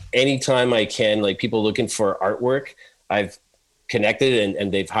just, anytime I can, like people looking for artwork, I've connected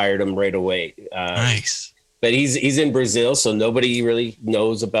and they've hired him right away. Nice. But he's in Brazil, so nobody really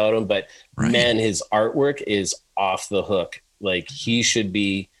knows about him. But man, his artwork is off the hook. Like he should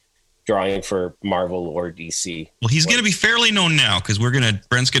be drawing for Marvel or DC. Well, he's going to be fairly known now because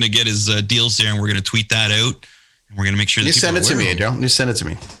Brent's going to get his deals there, and we're going to tweet that out, and we're going to make sure that you send it to me, Joe. You send it to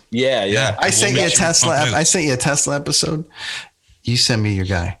me. Yeah. I sent you a Tesla. I sent you a Tesla episode. You send me your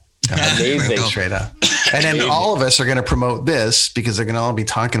guy. Amazing. Straight up. And then all of us are going to promote this because they're going to all be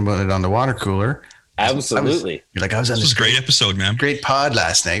talking about it on the water cooler. Absolutely. I was on this great episode, man. Great pod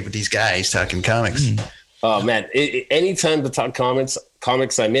last night with these guys talking comics. Oh man, anytime to talk comics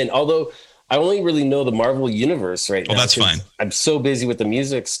I'm in. Although I only really know the Marvel universe right now. Oh, that's fine. I'm so busy with the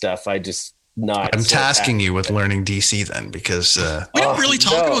music stuff. I'm tasking you with learning DC then because we don't really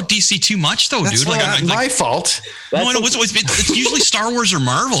talk about DC too much though, dude. Like my fault. It's usually Star Wars or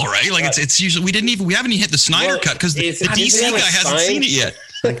Marvel, right? Like it's usually we haven't even hit the Snyder cut because the DC guy hasn't seen it yet.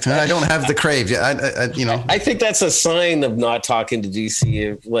 Like, I don't have the crave. Yeah, I think that's a sign of not talking to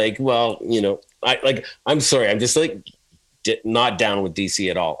DC. Like, well, I'm sorry. I'm just like not down with DC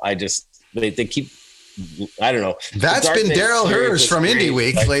at all. They keep. I don't know. That's been Darryl Hurs from Indie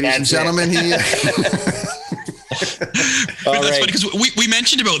Week, ladies and gentlemen. That's funny because we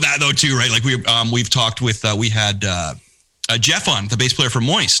mentioned about that though too, right? Like we've talked with we had Jeff on, the bass player from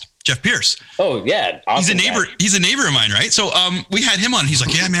Moist, Jeff Pierce. Oh yeah, awesome. He's a neighbor of mine, right? So we had him on. He's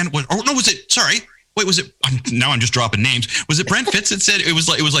like, yeah, man. Was it? Sorry. Wait, was it? Now I'm just dropping names. Was it Brent Fitz that said it was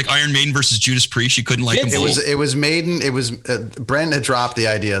like Iron Maiden versus Judas Priest? You couldn't like them both. It was Maiden. It was Brent had dropped the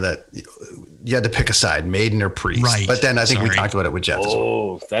idea that you had to pick a side, Maiden or Priest. Right. But then I think we talked about it with Jeff.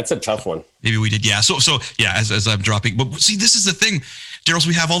 Oh, that's a tough one. Maybe we did. Yeah. So yeah. As I'm dropping, but see, this is the thing, Darryl.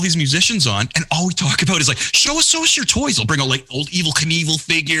 We have all these musicians on, and all we talk about is like, show us your toys. They'll bring out like old Evel Knievel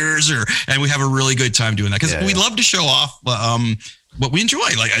figures, and we have a really good time doing that because we love to show off. What we enjoy,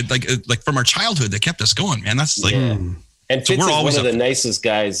 like from our childhood, that kept us going, man. That's like, and Fitz is one of the nicest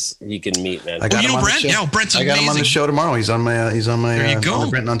guys you can meet, man. Brent? Yeah, Brent's amazing. I got him on the show tomorrow. He's on my there you go. On the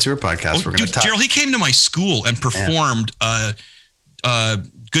Brent on Tour podcast. We're going to talk. Darryl, he came to my school and performed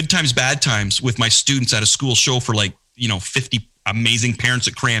Good Times, Bad Times with my students at a school show for 50 amazing parents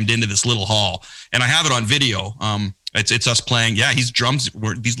that crammed into this little hall, and I have it on video. It's us playing. Yeah, he's drums.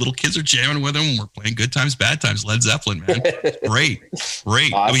 These little kids are jamming with him. We're playing Good Times, Bad Times, Led Zeppelin, man. Great.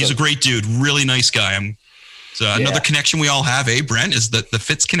 Awesome. I mean, he's a great dude. Really nice guy. Another connection we all have, Brent, is the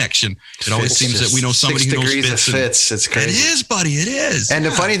Fitz connection. It always seems that we know somebody who knows Fitz. It's crazy. It is, buddy. It is. And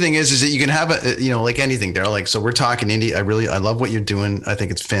the funny thing is that you can have like anything, Darryl. Like, so we're talking indie. I love what you're doing. I think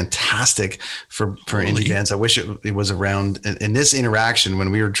it's fantastic for indie fans. I wish it was around in this interaction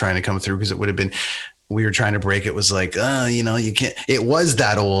when we were trying to come through, because it would have been. We were trying to break. It was like, you can't. It was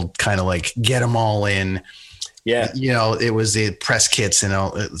that old kind of like get them all in. Yeah. It was the press kits,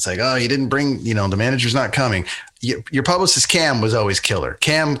 it's like, oh, you didn't bring, the manager's not coming. Your publicist Cam was always killer.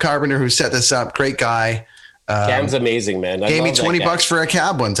 Cam Carpenter, who set this up, great guy. Cam's amazing, man. Gave me $20 for a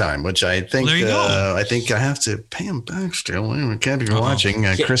cab one time, which I think I have to pay him back still. Cam, if you're watching,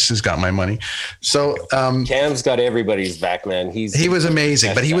 Chris has got my money. So Cam's got everybody's back, man. He was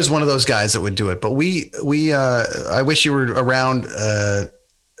amazing, but he was one of those guys that would do it. But I wish you were around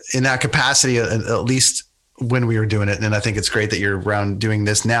in that capacity at least when we were doing it. And I think it's great that you're around doing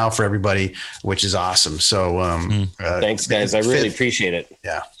this now for everybody, which is awesome. So thanks, guys. I really appreciate it.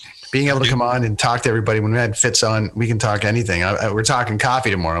 Yeah. Being able to come on and talk to everybody. When we had Fitz on, we can talk anything. We're talking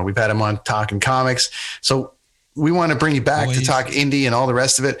coffee tomorrow. We've had him on talking comics. So we want to bring you back to talk indie and all the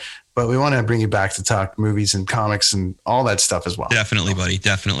rest of it, but we want to bring you back to talk movies and comics and all that stuff as well. Definitely, buddy.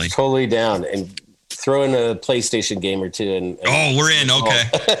 Definitely. Totally down. And throw in a PlayStation game or two. We're in. Okay.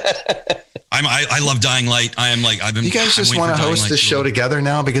 I love Dying Light. You guys just want to host this show together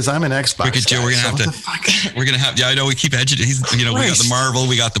now, because I'm an Xbox. We're gonna have. Yeah, I know. We keep edging it. We got the Marvel,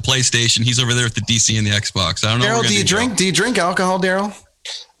 we got the PlayStation. He's over there with the DC and the Xbox. I don't know. Darryl, do you drink alcohol, Darryl?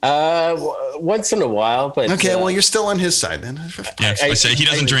 Once in a while, but okay. Well, you're still on his side then. Yes, I say he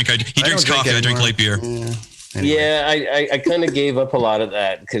doesn't drink. He drinks coffee. I drink light beer. Yeah. Anyway. Yeah, I kind of gave up a lot of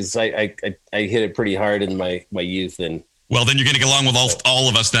that because I hit it pretty hard in my youth. And well, then you're going to get along with all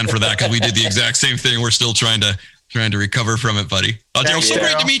of us then for that, because we did the exact same thing. We're still trying to recover from it, buddy. Darryl, so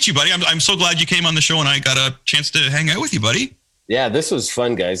great to meet you, buddy. I'm so glad you came on the show and I got a chance to hang out with you, buddy. Yeah, this was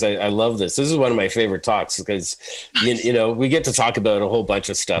fun, guys. I love this. This is one of my favorite talks because we get to talk about a whole bunch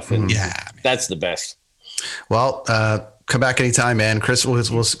of stuff, and that's the best. Well, come back anytime, man. Chris will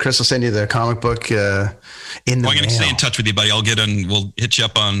send you the comic book in the mail. I'm going to stay in touch with you, buddy. We'll hit you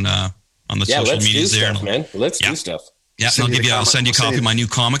up on the social media there. Stuff, man. Let's do stuff. Yeah, I'll send you a copy of my new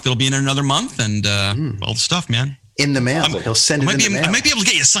comic that'll be in another month, and all the stuff, man. In the mail. He'll send it in the mail. I might be able to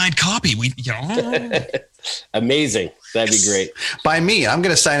get you a signed copy. Amazing. That'd be great. By me, I'm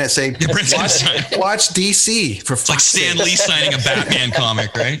going to sign it. Say, watch DC for. It's like Stan Lee signing a Batman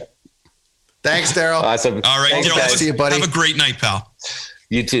comic, right? Thanks, Darryl. Awesome. All right, Darryl. See you, buddy. Have a great night, pal.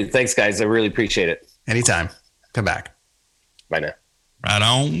 You too. Thanks, guys. I really appreciate it. Anytime. Come back. Bye now. Right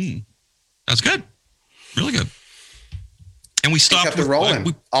on. That's good. Really good. And we stopped. Kept it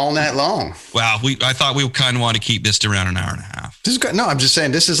rolling all night long. Wow. I thought we kind of want to keep this to around an hour and a half. This is good. No, I'm just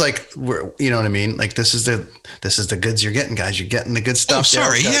saying this is like, you know what I mean? Like this is the goods you're getting, guys. You're getting the good stuff. Oh,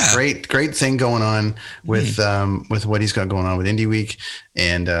 sorry. Yeah. Great thing going on with what he's got going on with Indie Week,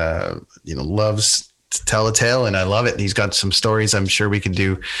 and loves to tell a tale, and I love it. And he's got some stories. I'm sure we could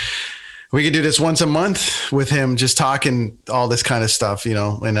do this once a month with him, just talking all this kind of stuff,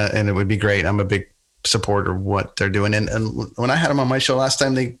 and it would be great. I'm a big supporter of what they're doing. And when I had him on my show last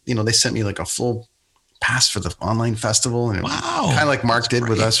time, they sent me like a full pass for the online festival, and wow, kind of like Mark did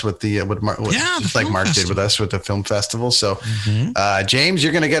with us with the Mark did with us with the film festival. So, James,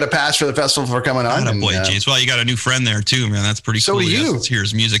 you're going to get a pass for the festival for coming on. Boy, James. Well, you got a new friend there too, man. That's pretty cool. So do you. Hear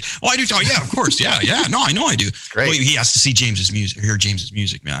his music. Oh, I do. Oh, yeah, of course. Yeah. No, I know I do. Great. Well, he has to see James's music, hear James's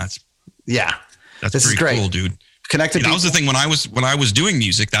music, man. That's pretty cool, dude. Connected. That was the thing when I was doing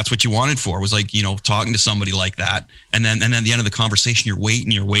music. That's what you wanted for, was like, talking to somebody like that, and then at the end of the conversation, you're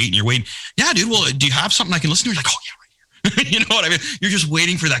waiting. Yeah, dude. Well, do you have something I can listen to? You're like, oh yeah, right here. You know what I mean? You're just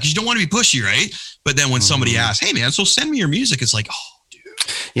waiting for that because you don't want to be pushy, right? But then when somebody asks, hey man, so send me your music, it's like, oh.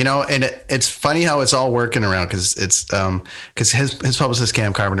 And it's funny how it's all working around because it's because his publicist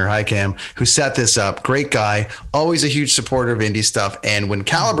Cam Carpenter, hi Cam, who set this up, great guy, always a huge supporter of indie stuff. And when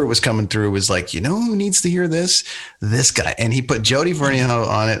Caliber was coming through, was like, who needs to hear this guy, and he put Jody Vernio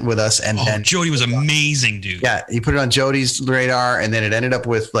on it with us, and then Jody was amazing, dude. Yeah, he put it on Jody's radar, and then it ended up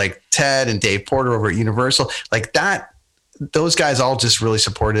with like Ted and Dave Porter over at Universal, like that. Those guys all just really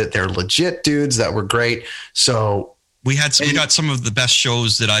supported it. They're legit dudes that were great. So. We got some of the best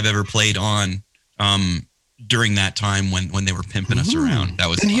shows that I've ever played on during that time when they were pimping us around. That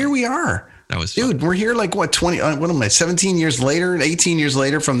was fun. Here we are. That was fun. Dude, we're here like 17 years later, 18 years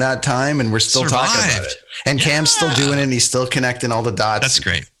later from that time, and we're still talking about it. And Cam's still doing it, and he's still connecting all the dots. That's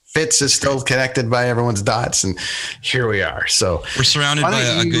great. Fitz is still connected by everyone's dots, and here we are. So we're surrounded by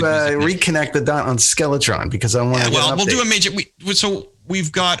a good reconnect the dot on Skeletron, because I want to. Well, we'll do a major. So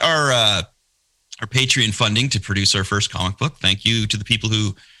we've got our Patreon funding to produce our first comic book. Thank you to the people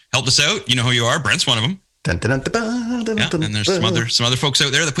who helped us out. You know who you are. Brent's one of them. And there's some other folks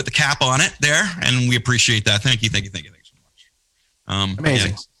out there that put the cap on it there, and we appreciate that. Thank you so much.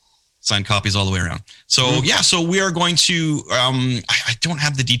 Amazing. Signed copies all the way around. So so we are going to. I don't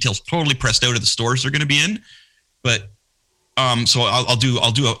have the details totally pressed out of the stores they're going to be in, but so I'll do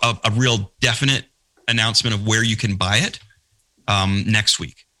a real definite announcement of where you can buy it next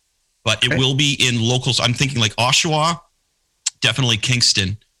week. But it will be in locals. I'm thinking like Oshawa, definitely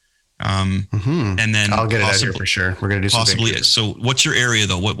Kingston. And then I'll get it out here for sure. We're going to do possibly. So what's your area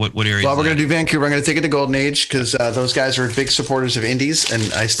though? What area? Well, we're going to do Vancouver. I'm going to take it to Golden Age because those guys are big supporters of indies,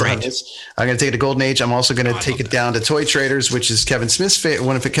 and I still have this. I'm going to take it to Golden Age. I'm also going to take it down to Toy Traders, which is Kevin Smith's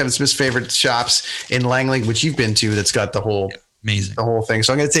one of Kevin Smith's favorite shops in Langley, which you've been to. That's got the whole. Amazing. The whole thing.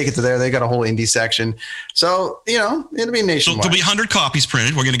 So I'm going to take it to there. They got a whole indie section. So, it'll be nationwide. So there'll be 100 copies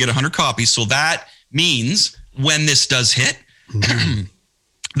printed. We're going to get 100 copies. So that means when this does hit,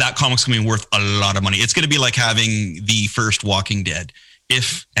 that comic's going to be worth a lot of money. It's going to be like having the first Walking Dead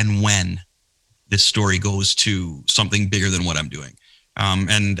if and when this story goes to something bigger than what I'm doing.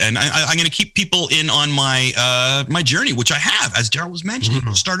 And I'm going to keep people in on my my journey, which I have, as Darryl was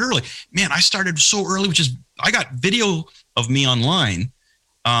mentioning. Start early. Man, I started so early, I got video of me online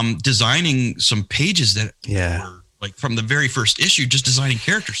designing some pages that were like from the very first issue, just designing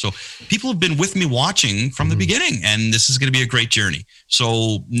characters. So people have been with me watching from the beginning, and this is going to be a great journey.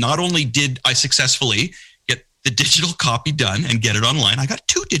 So not only did I successfully get the digital copy done and get it online, I got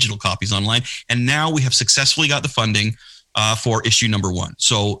 2 digital copies online, and now we have successfully got the funding for issue number 1.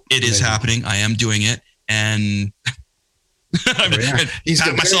 So it is happening. I am doing it. And He's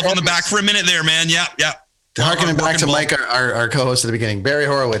pat myself on the back for a minute there, man. Yeah. Harkening back to Mike, our co-host at the beginning, Barry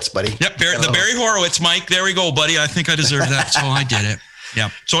Horowitz, buddy. Yep, the Barry Horowitz, Mike. There we go, buddy. I think I deserve that, so I did it. Yeah.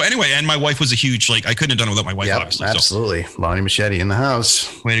 So anyway, and my wife was a huge, I couldn't have done it without my wife, obviously. Absolutely. So. Lonnie Machete in the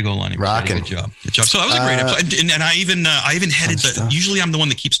house. Way to go, Lonnie. Rocking. Good job. So that was a great episode. And I even headed usually I'm the one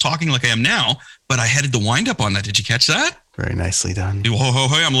that keeps talking like I am now, but I headed the wind up on that. Did you catch that? Very nicely done.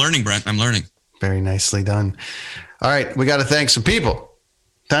 I'm learning, Brent. I'm learning. Very nicely done. All right. We got to thank some people.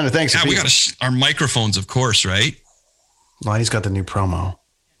 Time to thank some people. We got our microphones, of course, right? Lonnie's got the new promo.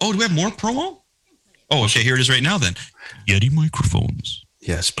 Oh, do we have more promo? Oh, okay. Here it is right now then. Yeti microphones.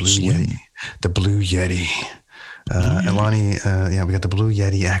 Yes, Blue Yeti. The Blue Yeti. And Lonnie, we got the Blue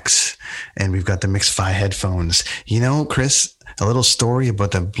Yeti X, and we've got the Mix-Fi headphones. You know, Chris, a little story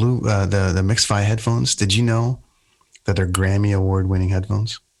about the the Mix-Fi headphones. Did you know that they're Grammy Award-winning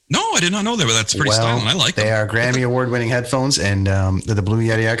headphones? No, I did not know that, but that's pretty stylish. I like them. They are Grammy Award-winning headphones, and the Blue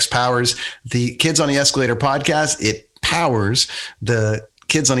Yeti X powers the Kids on the Escalator podcast. It powers the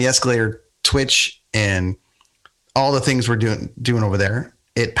Kids on the Escalator Twitch and all the things we're doing over there.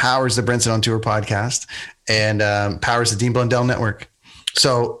 It powers the Brinson on Tour podcast and powers the Dean Blundell Network.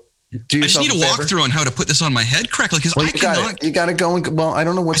 So I just need a walkthrough on how to put this on my head correctly, because you got to go and I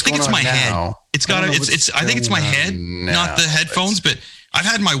don't know what's going on now. I think it's my head. It's got I think it's my head, not the headphones, but I've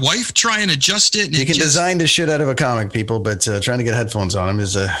had my wife try and adjust it. And you can design the shit out of a comic, people, but trying to get headphones on them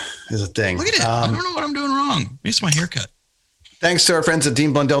is a thing. Look at it. I don't know what I'm doing wrong. Maybe it's my haircut. Thanks to our friends at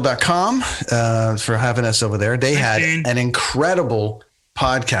DeanBlundell.com for having us over there. They had an incredible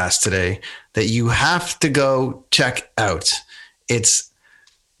podcast today that you have to go check out.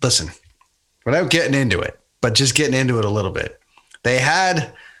 Listen, without getting into it, but just getting into it a little bit. They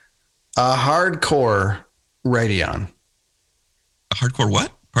had a hardcore righty on. A hardcore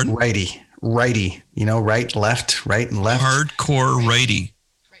what? Pardon? Righty. You know, right, left, right, and left. Hardcore righty.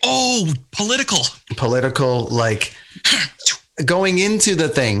 Oh, political, like going into the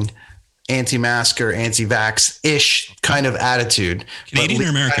thing, anti-mask or anti-vax-ish kind of attitude. Canadian or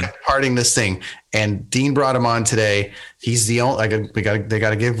American? Kind of parting this thing. And Dean brought him on today. He's the only, they got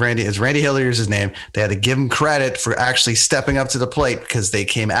to give Randy Hillier is his name. They had to give him credit for actually stepping up to the plate because they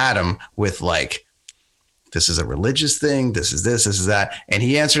came at him with like, this is a religious thing. This is this is that. And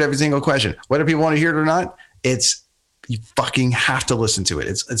he answered every single question. Whether people want to hear it or not, you fucking have to listen to it.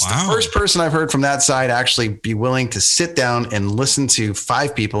 It's the first person I've heard from that side actually be willing to sit down and listen to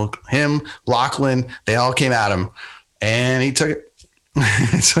 5 people, him, Lachlan, they all came at him and he took it.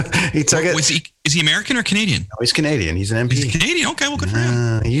 He took it. Is he American or Canadian? No, he's Canadian. He's an MP. He's Canadian. Okay, well, good for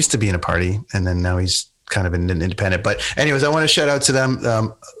him. He used to be in a party and then now he's kind of an independent. But anyways, I want to shout out to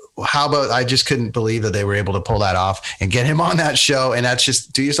them. How about, I just couldn't believe that they were able to pull that off and get him on that show. And that's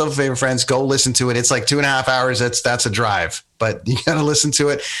just, do yourself a favor, friends, go listen to it. It's like 2.5 hours. That's a drive, but you got to listen to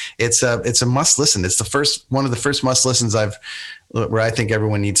it. It's a must listen. It's one of the first must listens where I think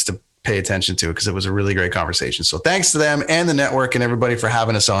everyone needs to pay attention to it because it was a really great conversation. So thanks to them and the network and everybody for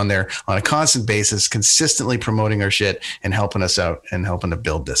having us on there on a constant basis, consistently promoting our shit and helping us out and helping to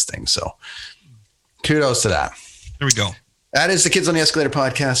build this thing. So kudos to that. There we go. That is the Kids on the Escalator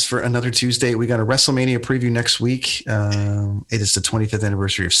podcast for another Tuesday. We got a Wrestlemania preview next week. It is the 25th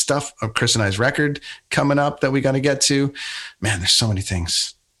anniversary of Chris and I's record coming up that we got to get to. Man, there's so many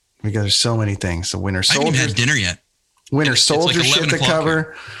things. There's so many things. The Winter Soldier. I haven't even had dinner yet. Winter Soldier like shit to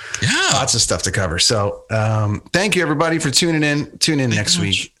cover. Yeah. Lots of stuff to cover. So thank you, everybody, for tuning in. Tune in next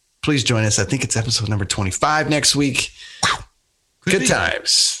week. Please join us. I think it's episode number 25 next week. Good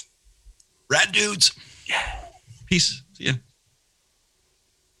times. Rad dudes. Yeah. Peace. See ya.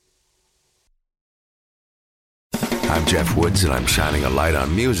 I'm Jeff Woods, and I'm shining a light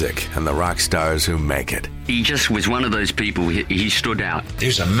on music and the rock stars who make it. He just was one of those people, he stood out. He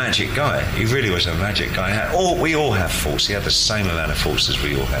was a magic guy. He really was a magic guy. We all have faults. He had the same amount of faults as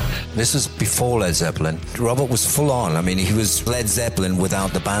we all have. This was before Led Zeppelin. Robert was full on. I mean, he was Led Zeppelin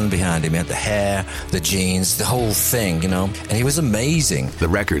without the band behind him. He had the hair, the jeans, the whole thing, you know, and he was amazing. The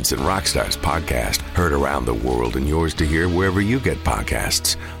Records and Rockstars podcast, heard around the world and yours to hear wherever you get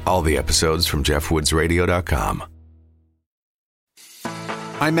podcasts. All the episodes from JeffWoodsRadio.com.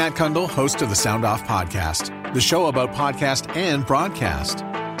 I'm Matt Kundle, host of the Sound Off Podcast, the show about podcast and broadcast.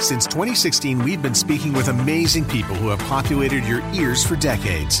 Since 2016, we've been speaking with amazing people who have populated your ears for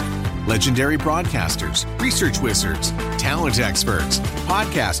decades. Legendary broadcasters, research wizards, talent experts,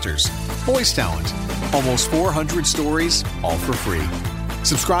 podcasters, voice talent. Almost 400 stories, all for free.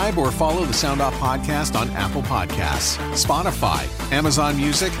 Subscribe or follow the Sound Off Podcast on Apple Podcasts, Spotify, Amazon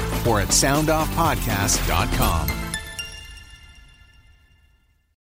Music, or at soundoffpodcast.com.